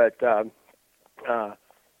 but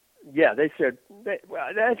they should.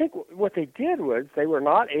 I think what they did was they were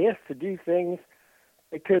not asked to do things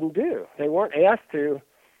they couldn't do. They weren't asked to,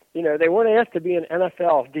 they weren't asked to be an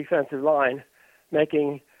NFL defensive line,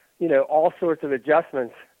 making all sorts of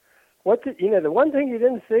adjustments. The one thing you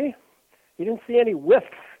didn't see any whiffs.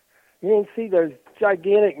 You didn't see those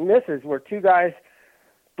gigantic misses where two guys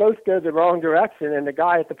both go the wrong direction, and the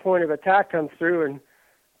guy at the point of attack comes through and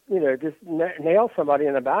just nail somebody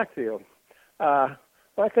in the backfield. I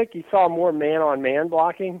think you saw more man-on-man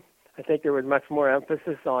blocking. I think there was much more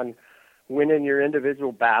emphasis on winning your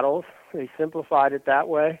individual battles. They simplified it that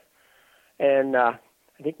way. And I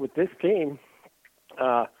think with this team,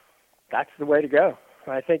 that's the way to go.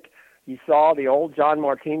 I think you saw the old John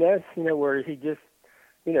Martinez, where he just,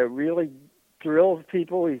 really drills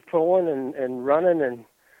people. He's pulling and running. And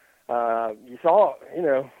you saw,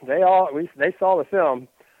 they saw the film.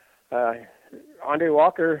 Andre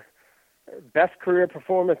Walker, best career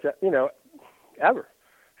performance, ever.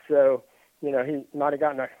 So, he might have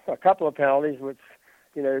gotten a couple of penalties, which,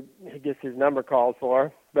 he gets his number called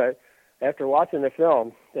for. But after watching the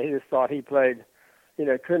film, they just thought he played,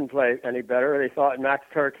 couldn't play any better. They thought Max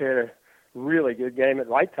Turk had a really good game at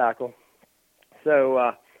right tackle.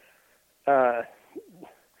 So,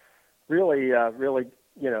 really,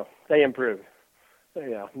 they improved.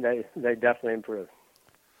 They definitely improved.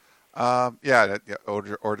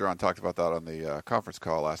 Orgeron talked about that on the conference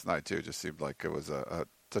call last night too. It just seemed like it was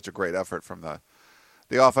such a great effort from the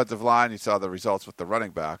offensive line. You saw the results with the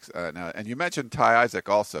running backs, and you mentioned Ty Isaac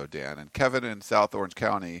also, Dan. And Kevin in South Orange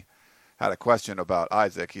County had a question about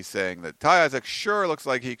Isaac. He's saying that Ty Isaac sure looks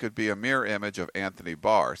like he could be a mirror image of Anthony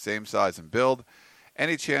Barr, same size and build.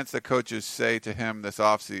 Any chance that coaches say that to him this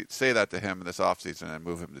offseason and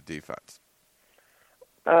move him to defense?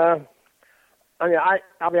 I'll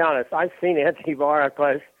be honest. I've seen Anthony Barr up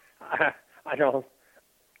close. I don't,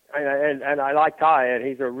 and I like Ty, and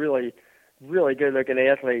he's a really, really good-looking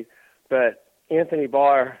athlete. But Anthony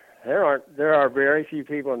Barr, there are very few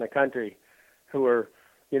people in the country who are,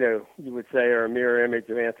 you would say are a mirror image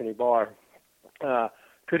of Anthony Barr.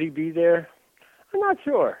 Could he be there? I'm not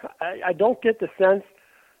sure. I don't get the sense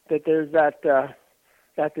that there's that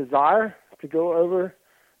desire to go over,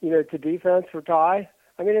 to defense for Ty.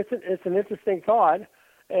 I mean, it's an interesting thought,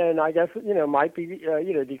 and I guess might be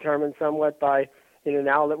determined somewhat by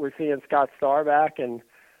now that we're seeing Scott Starr back, and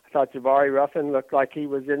I thought Jabari Ruffin looked like he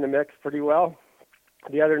was in the mix pretty well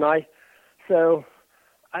the other night. So,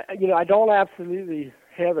 I don't absolutely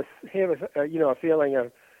have a feeling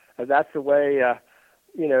of that's the way,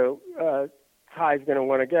 Ty's going to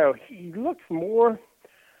want to go. He looks more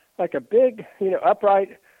like a big,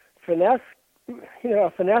 upright finesse, a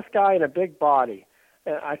finesse guy in a big body.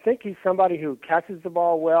 And I think he's somebody who catches the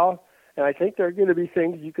ball well, and I think there are going to be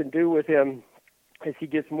things you can do with him as he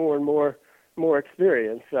gets more and more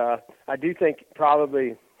experience. I do think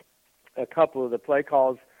probably a couple of the play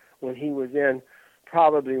calls when he was in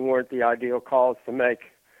probably weren't the ideal calls to make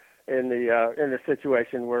in the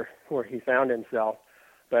situation where he found himself.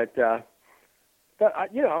 But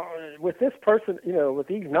with this person, with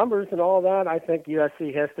these numbers and all that, I think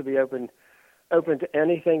USC has to be open to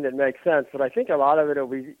anything that makes sense. But I think a lot of it will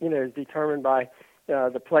be, is determined by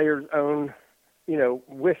the player's own,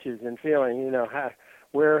 wishes and feeling.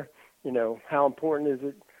 How important is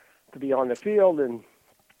it to be on the field, and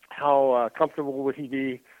how comfortable would he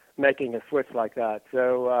be making a switch like that?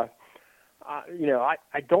 So,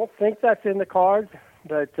 I don't think that's in the cards,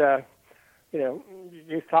 but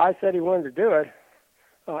if Ty said he wanted to do it,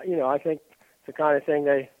 I think it's the kind of thing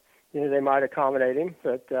they might accommodate him.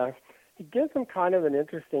 But he gives them kind of an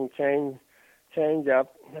interesting change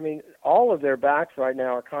up. I mean, all of their backs right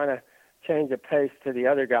now are kind of change of pace to the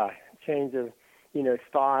other guy, change of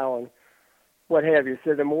style and what have you.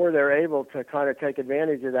 So the more they're able to kind of take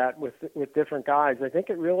advantage of that with different guys, I think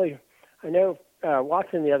it really. I know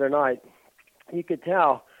watching the other night, you could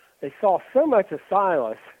tell they saw so much of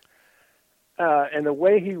Silas and the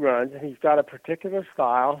way he runs. And he's got a particular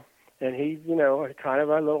style, and he's kind of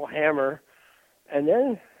a little hammer. And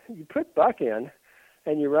then you put Buck in,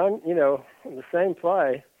 and you run the same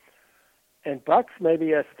play, and Buck's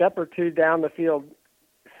maybe a step or two down the field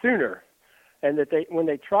sooner. And that when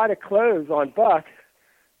they try to close on Buck,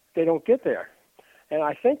 they don't get there. And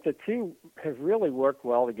I think the two have really worked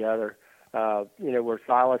well together, where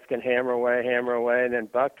Silas can hammer away, and then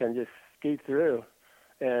Buck can just skeet through.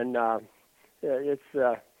 And and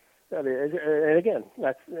again,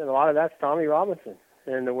 that's a lot of that's Tommy Robinson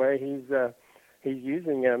and the way he's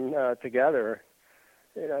using them together.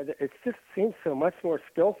 It just seems so much more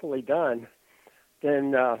skillfully done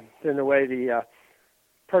than the way the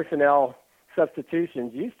personnel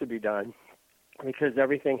substitutions used to be done, because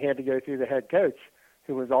everything had to go through the head coach,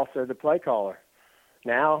 who was also the play caller.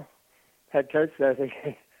 Now, head coach says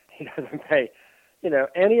he doesn't pay,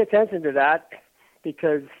 any attention to that,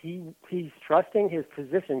 because he's trusting his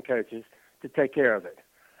position coaches to take care of it,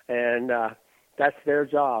 and that's their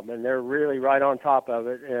job, and they're really right on top of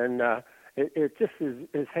it, and it just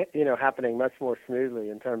is happening much more smoothly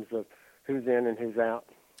in terms of who's in and who's out.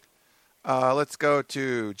 Let's go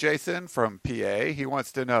to Jason from PA. He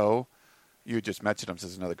wants to know, you just mentioned him, so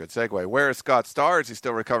this is another good segue. Where is Scott Starr? Is he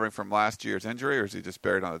still recovering from last year's injury, or is he just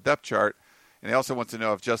buried on the depth chart? And he also wants to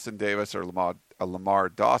know if Justin Davis or Lamar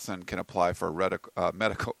Dawson can apply for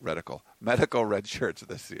medical red shirts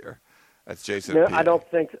this year. That's Jason. No, PA. I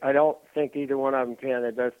don't think either one of them can.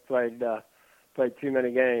 They both played too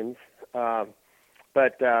many games. But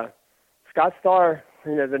Scott Starr,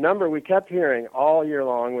 the number we kept hearing all year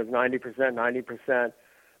long was 90%.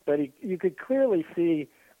 But you could clearly see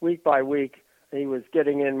week by week he was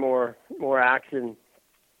getting in more action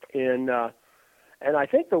in. And I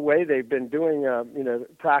think the way they've been doing,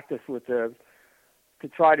 practice to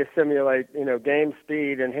try to simulate, game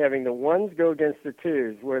speed and having the ones go against the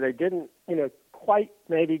twos, where they didn't, quite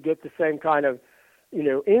maybe get the same kind of,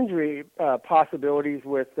 injury possibilities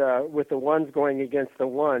with the ones going against the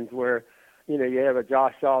ones, where, you have a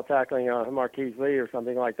Josh Shaw tackling a Marquise Lee or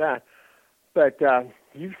something like that. But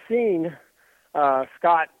you've seen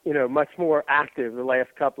Scott, much more active the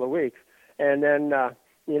last couple of weeks, and then,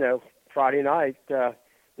 Friday night,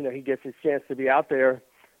 he gets his chance to be out there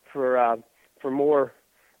for more,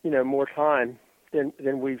 more time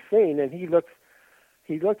than we've seen, and he looks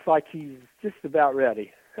like he's just about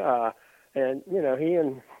ready. And he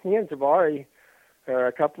and Jabari are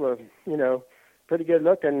a couple of pretty good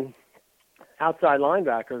looking outside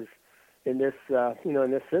linebackers in this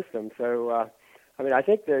in this system. So I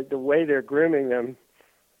think the way they're grooming them,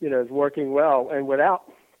 is working well, and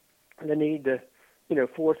without the need to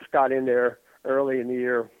force Scott in there early in the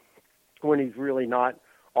year when he's really not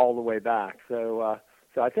all the way back. So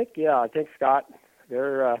I think Scott,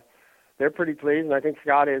 they're pretty pleased, and I think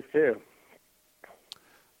Scott is too.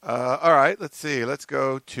 All right, let's see. Let's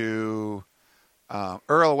go to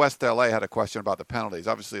Earl West LA had a question about the penalties.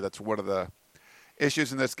 Obviously, that's one of the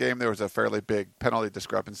issues in this game. There was a fairly big penalty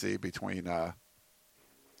discrepancy between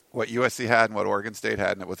what USC had and what Oregon State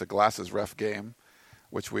had, and it was a glasses ref game.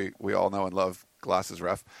 which we all know and love, Glasses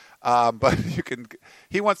Ref. But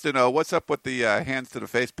he wants to know what's up with the hands to the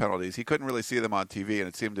face penalties. He couldn't really see them on TV, and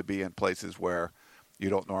it seemed to be in places where you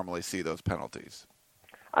don't normally see those penalties.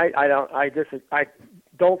 I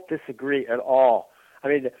don't disagree at all. I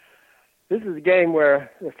mean, this is a game where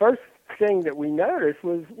the first thing that we noticed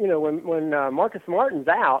was, when Marcus Martin's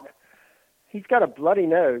out, he's got a bloody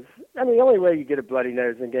nose. I mean, the only way you get a bloody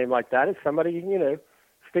nose in a game like that is somebody,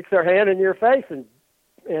 sticks their hand in your face and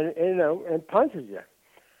punches you.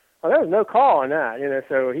 Well, there was no call on that,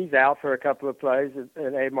 so he's out for a couple of plays,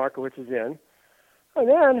 and Abe Markowitz is in.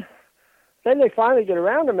 And then they finally get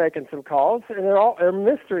around to making some calls, and they're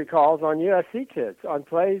mystery calls on USC kids, on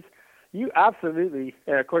plays. You absolutely,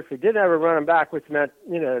 and of course, they didn't ever run them back, which meant,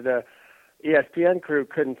 the ESPN crew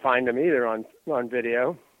couldn't find them either on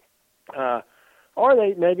video. Or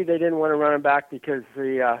maybe they didn't want to run them back because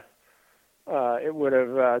it would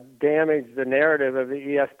have damaged the narrative of the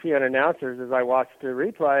ESPN announcers as I watched the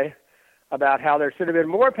replay about how there should have been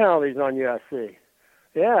more penalties on USC.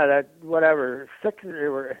 Yeah,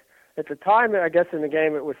 at the time, I guess in the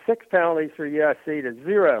game, it was 6 penalties for USC to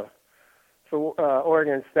 0 for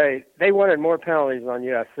Oregon State. They wanted more penalties on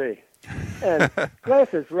USC. And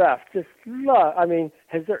Glasses Ref has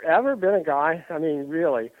there ever been a guy,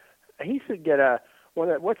 really, he should get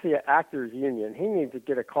what's the Actors Union? He needs to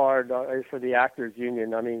get a card for the Actors Union.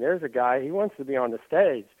 There's a guy, he wants to be on the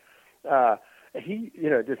stage. Does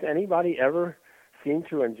anybody ever seem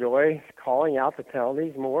to enjoy calling out the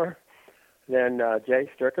penalties more than Jay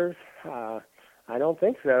Strickers? I don't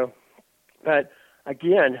think so. But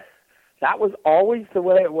again, that was always the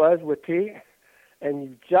way it was with Pete, and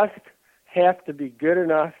you just have to be good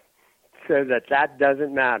enough so that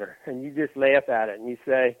doesn't matter. And you just laugh at it and you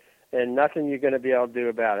say, and nothing you're going to be able to do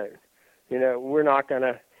about it. We're not going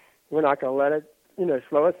to let it,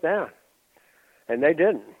 slow us down. And they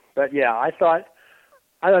didn't. But yeah, I thought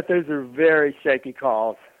those were very shaky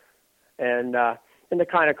calls, and the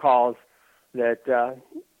kind of calls that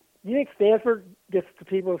you think Stanford gets to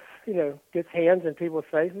people's, gets hands in people's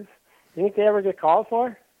faces. You think they ever get called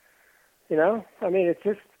for? It's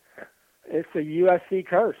a USC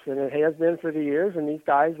curse, and it has been for the years. And these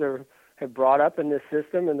guys have brought up in this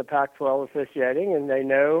system in the Pac-12 officiating, and they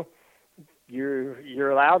know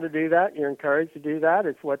you're allowed to do that. You're encouraged to do that.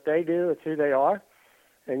 It's what they do. It's who they are,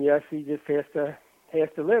 and USC just has to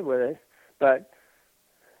live with it. But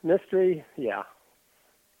mystery, yeah.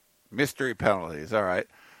 Mystery penalties. All right.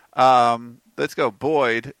 Let's go.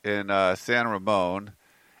 Boyd in San Ramon.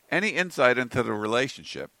 Any insight into the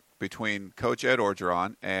relationship between Coach Ed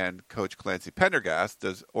Orgeron and Coach Clancy Pendergast?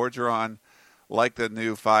 Does Orgeron like the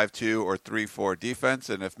new 5-2 or 3-4 defense?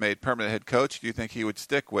 And if made permanent head coach, do you think he would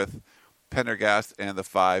stick with Pendergast and the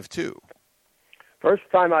 5-2? First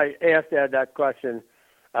time I asked Ed that question,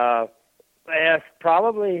 I asked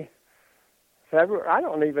probably February. I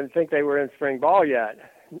don't even think they were in spring ball yet.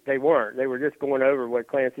 They weren't. They were just going over what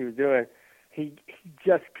Clancy was doing. He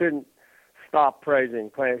just couldn't stop praising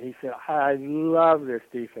Clancy. He said, I love this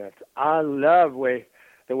defense. I love the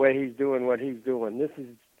way he's doing what he's doing. This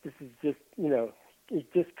is just, he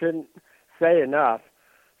just couldn't say enough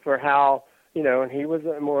for how, and he was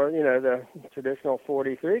more, the traditional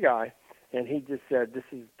 43 guy, and he just said, this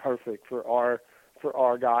is perfect for our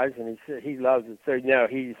guys, and he said he loves it. So,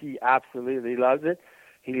 he absolutely loves it.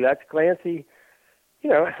 He lets Clancy,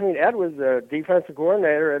 Ed was the defensive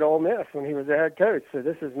coordinator at Ole Miss when he was the head coach, so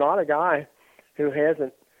this is not a guy who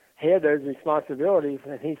hasn't had those responsibilities,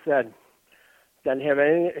 and he said, doesn't have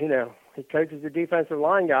any, he coaches the defensive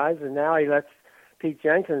line guys, and now he lets Pete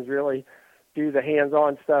Jenkins really do the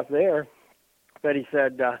hands-on stuff there. But he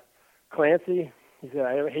said, Clancy, he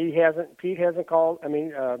said, Pete hasn't called,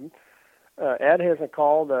 Ed hasn't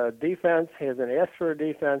called a defense, hasn't asked for a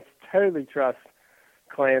defense, totally trusts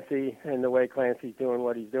Clancy and the way Clancy's doing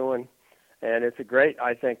what he's doing. And it's a great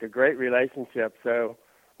relationship. So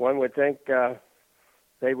one would think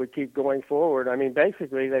they would keep going forward.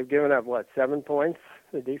 Basically, they've given up, 7 points,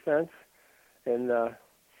 the defense, and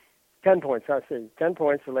 10 points, 10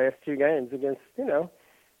 points the last 2 games against,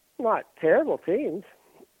 not terrible teams.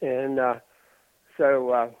 And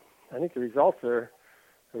so I think the results are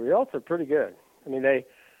pretty good. They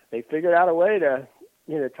figured out a way to,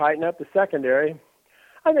 tighten up the secondary.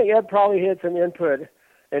 I think Ed probably had some input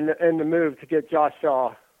in the move to get Josh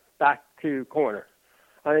Shaw back to corner.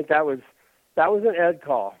 I think that was an Ed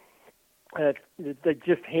call. They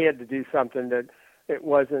just had to do something that it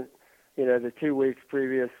wasn't, the 2 weeks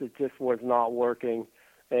previous, it just was not working,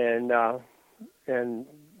 and the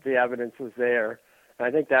evidence was there. And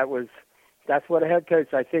I think that's what a head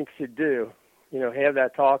coach, I think, should do. have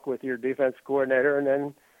that talk with your defense coordinator,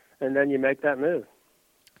 and then you make that move.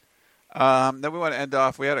 Then we want to end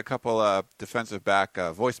off. We had a couple defensive back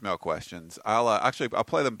voicemail questions. I'll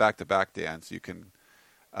play them back to back, Dan, so you can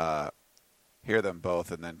hear them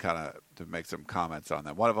both, and then kind of to make some comments on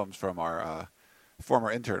them. One of them's from our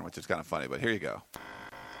former intern, which is kind of funny. But here you go.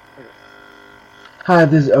 Hi,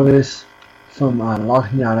 this is Otis from La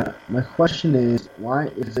Cañada. My question is, why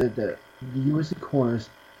is it that the USC corners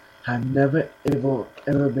have never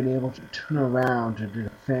ever been able to turn around to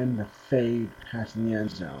defend the fade pass in the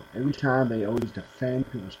end zone? Every time they always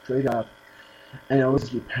defend people straight up and always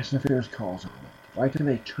get pass interference calls on it. Why can't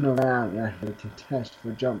they turn around and actually contest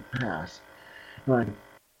for a jump pass? And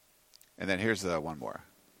then here's one more.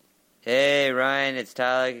 Hey, Ryan, it's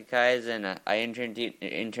Tyler Kakaisen. I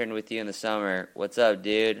interned with you in the summer. What's up,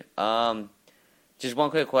 dude? Just one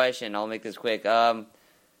quick question. I'll make this quick.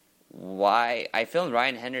 Why I filmed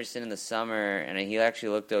Ryan Henderson in the summer, and he actually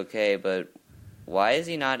looked okay, but why is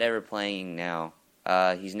he not ever playing now?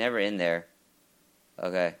 He's never in there.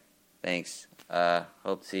 Okay, thanks.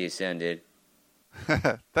 Hope to see you soon, dude.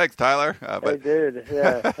 Thanks, Tyler. Hey, dude.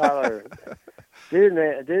 Yeah, Tyler. dude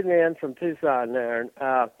man from Tucson there.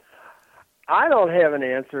 I don't have an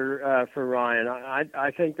answer for Ryan.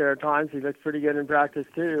 I think there are times he looks pretty good in practice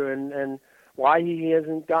too, and why he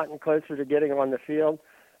hasn't gotten closer to getting on the field,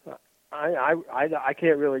 I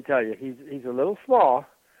can't really tell you. He's a little small,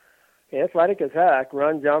 athletic as heck,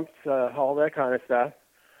 run, jumps, all that kind of stuff,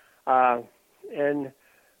 and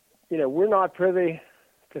we're not privy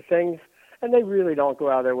to things, and they really don't go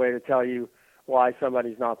out of their way to tell you why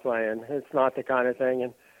somebody's not playing. It's not the kind of thing,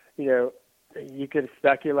 and you could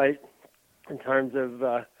speculate in terms of,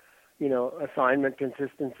 assignment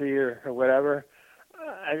consistency or whatever.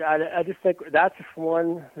 I just think that's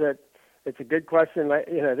one that it's a good question.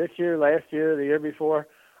 This year, last year, the year before,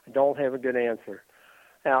 I don't have a good answer.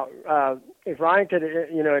 Now, if Ryan could,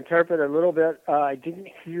 interpret a little bit, I didn't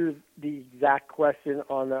hear the exact question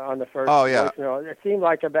on the first. Oh, yeah. Voicemail. It seemed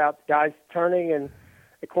like about guys turning and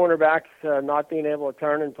the cornerbacks not being able to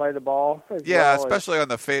turn and play the ball. Yeah, especially on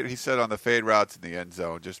the fade. He said on the fade routes in the end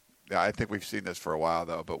zone. I think we've seen this for a while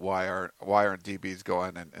though. But why aren't DBs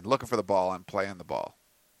going and looking for the ball and playing the ball?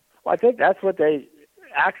 Well, I think that's what they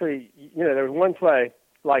actually. There was one play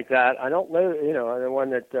like that. I don't know. The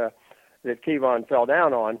one that Kevon fell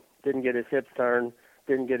down on, didn't get his hips turned,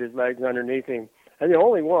 didn't get his legs underneath him, and the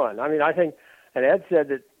only one. I mean, I think, and Ed said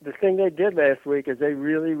that the thing they did last week is they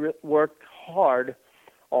really worked hard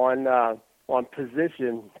on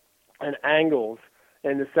position and angles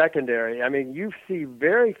in the secondary. I mean, you see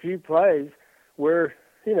very few plays where,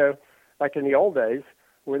 like in the old days,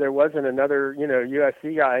 where there wasn't another,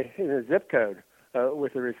 USC guy in a zip code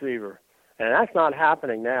with the receiver, and that's not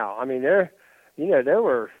happening now. I mean, there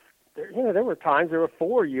were times there were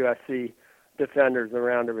 4 USC defenders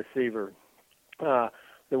around the receiver.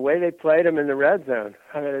 The way they played them in the red zone,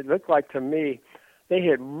 I mean, it looked like to me they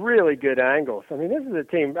had really good angles. I mean, this is a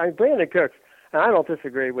team. I mean, Brandon Cooks, and I don't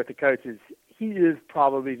disagree with the coaches. He is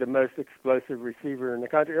probably the most explosive receiver in the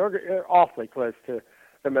country, or awfully close to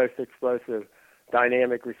the most explosive,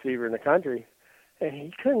 dynamic receiver in the country. And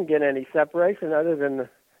he couldn't get any separation other than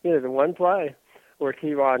the one play where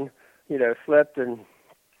Kevon, slipped and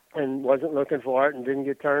wasn't looking for it and didn't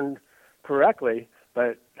get turned correctly.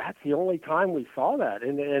 But that's the only time we saw that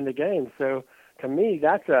in the game. So to me,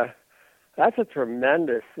 that's a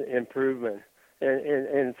tremendous improvement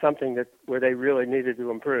in something where they really needed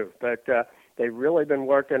to improve. But they've really been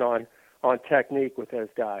working on technique with those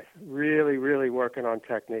guys. Really, really working on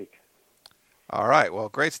technique. All right. Well,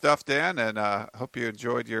 great stuff, Dan, and hope you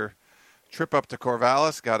enjoyed your trip up to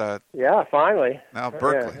Corvallis. Yeah, finally. Now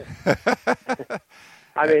Berkeley. Yeah.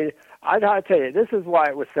 I mean, I tell you, this is why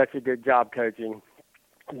it was such a good job coaching.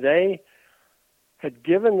 They had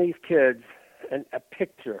given these kids a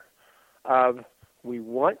picture of, we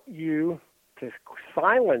want you to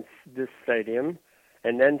silence this stadium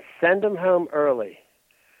and then send them home early.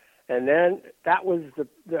 And then that was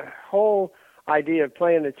the whole idea of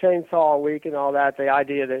playing the chainsaw all week and all that, the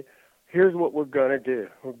idea that here's what we're going to do.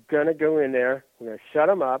 We're going to go in there, we're going to shut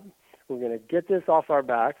them up, we're going to get this off our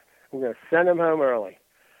backs, we're going to send them home early.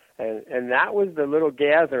 And that was the little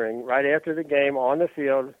gathering right after the game on the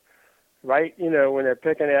field, right, when they're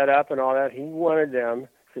picking that up and all that. He wanted them,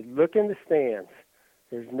 said, look in the stands.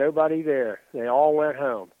 There's nobody there. They all went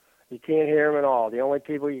home. You can't hear them at all. The only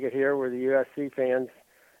people you could hear were the USC fans,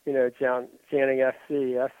 chanting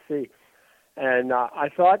SC, SC. And I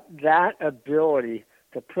thought that ability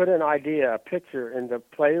to put an idea, a picture in the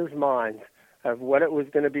players' minds of what it was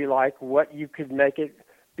going to be like, what you could make it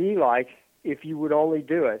be like if you would only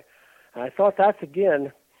do it. And I thought that's,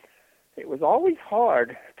 again, it was always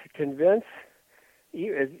hard to convince,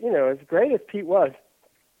 as great as Pete was,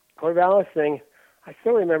 Corvallis thing, I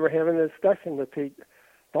still remember having a discussion with Pete.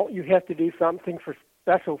 Don't you have to do something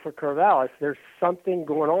special for Corvallis? There's something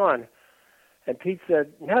going on. And Pete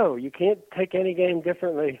said, no, you can't take any game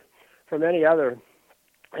differently from any other.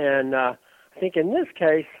 And I think in this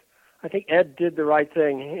case, I think Ed did the right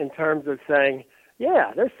thing in terms of saying,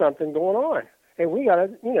 yeah, there's something going on. And we got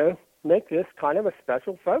to, make this kind of a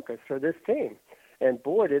special focus for this team. And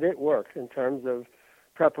boy, did it work in terms of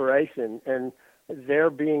preparation and their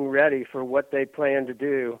being ready for what they plan to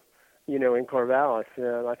do, in Corvallis.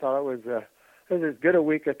 I thought it was as good a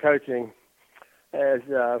week of coaching as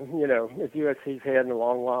USC's had in a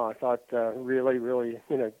long while. I thought really,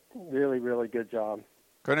 really good job.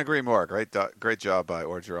 Couldn't agree more. Great job by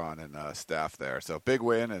Orgeron and staff there. So big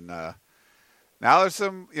win, and now there's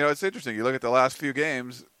some. It's interesting. You look at the last few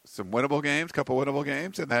games, some winnable games, couple winnable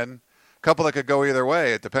games, and then a couple that could go either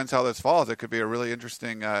way. It depends how this falls. It could be a really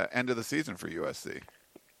interesting end of the season for USC.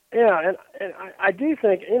 Yeah, and I do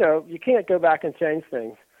think you can't go back and change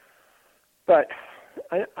things, but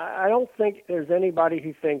I don't think there's anybody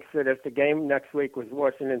who thinks that if the game next week was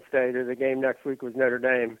Washington State or the game next week was Notre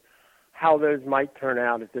Dame, how those might turn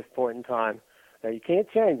out at this point in time. Now, you can't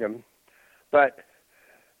change them, but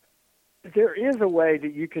there is a way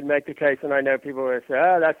that you can make the case, and I know people will say,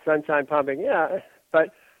 that's sunshine pumping. Yeah, but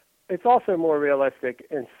it's also more realistic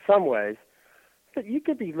in some ways that you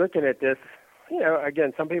could be looking at this.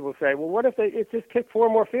 Again, some people say, well, what if it just kicked 4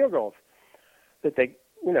 more field goals that they,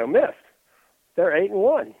 missed? They're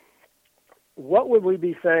 8-1. What would we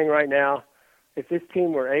be saying right now if this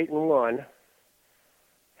team were 8-1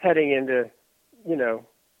 heading into,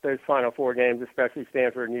 those final 4 games, especially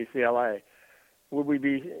Stanford and UCLA? Would we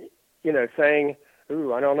be, saying,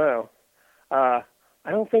 ooh, I don't know. I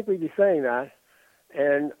don't think we'd be saying that.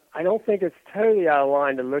 And I don't think it's totally out of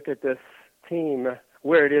line to look at this team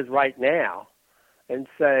where it is right now and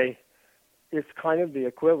say it's kind of the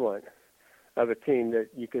equivalent of a team that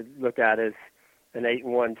you could look at as an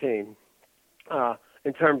 8-1 team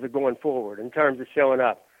in terms of going forward, in terms of showing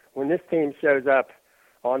up. When this team shows up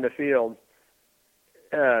on the field,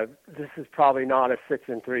 this is probably not a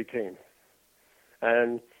 6-3 team.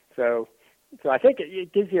 And so I think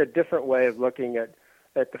it gives you a different way of looking at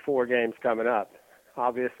the 4 games coming up.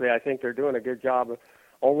 Obviously, I think they're doing a good job of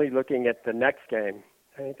only looking at the next game.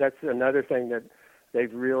 I think that's another thing that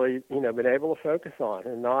they've really, been able to focus on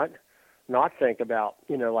and not think about,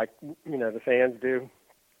 the fans do,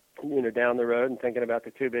 down the road and thinking about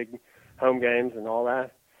the 2 big home games and all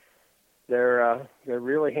that. They're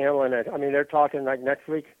really handling it. I mean, they're talking like next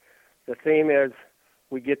week. The theme is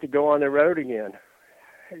we get to go on the road again.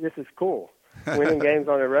 This is cool. Winning games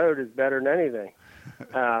on the road is better than anything.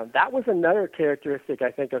 That was another characteristic,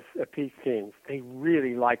 I think, of Pete's teams. They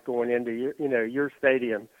really like going into your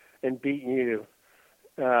stadium and beating you,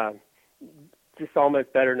 just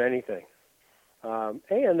almost better than anything.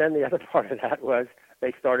 And then the other part of that was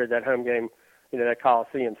they started that home game, that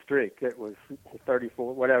Coliseum streak. It was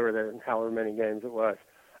 34, however many games it was.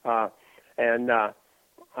 And I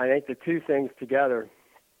think the 2 things together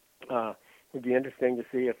would be interesting to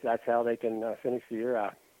see if that's how they can finish the year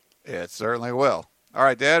out. It certainly will. All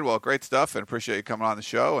right, Dad. Well, great stuff, and appreciate you coming on the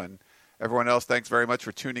show. And everyone else, thanks very much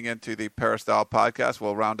for tuning in to the Peristyle Podcast.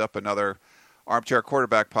 We'll round up another Armchair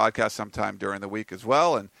Quarterback podcast sometime during the week as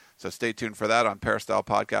well. And so stay tuned for that on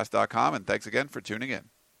peristylepodcast.com. And thanks again for tuning in.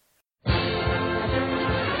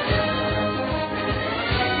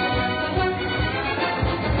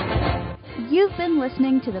 You've been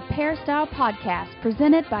listening to the Peristyle Podcast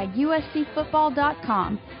presented by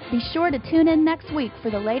USCFootball.com. Be sure to tune in next week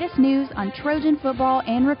for the latest news on Trojan football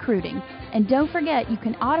and recruiting. And don't forget, you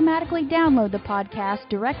can automatically download the podcast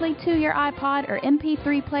directly to your iPod or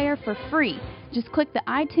MP3 player for free. Just click the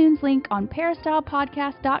iTunes link on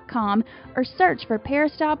peristylepodcast.com or search for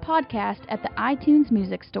Peristyle Podcast at the iTunes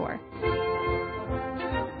Music Store.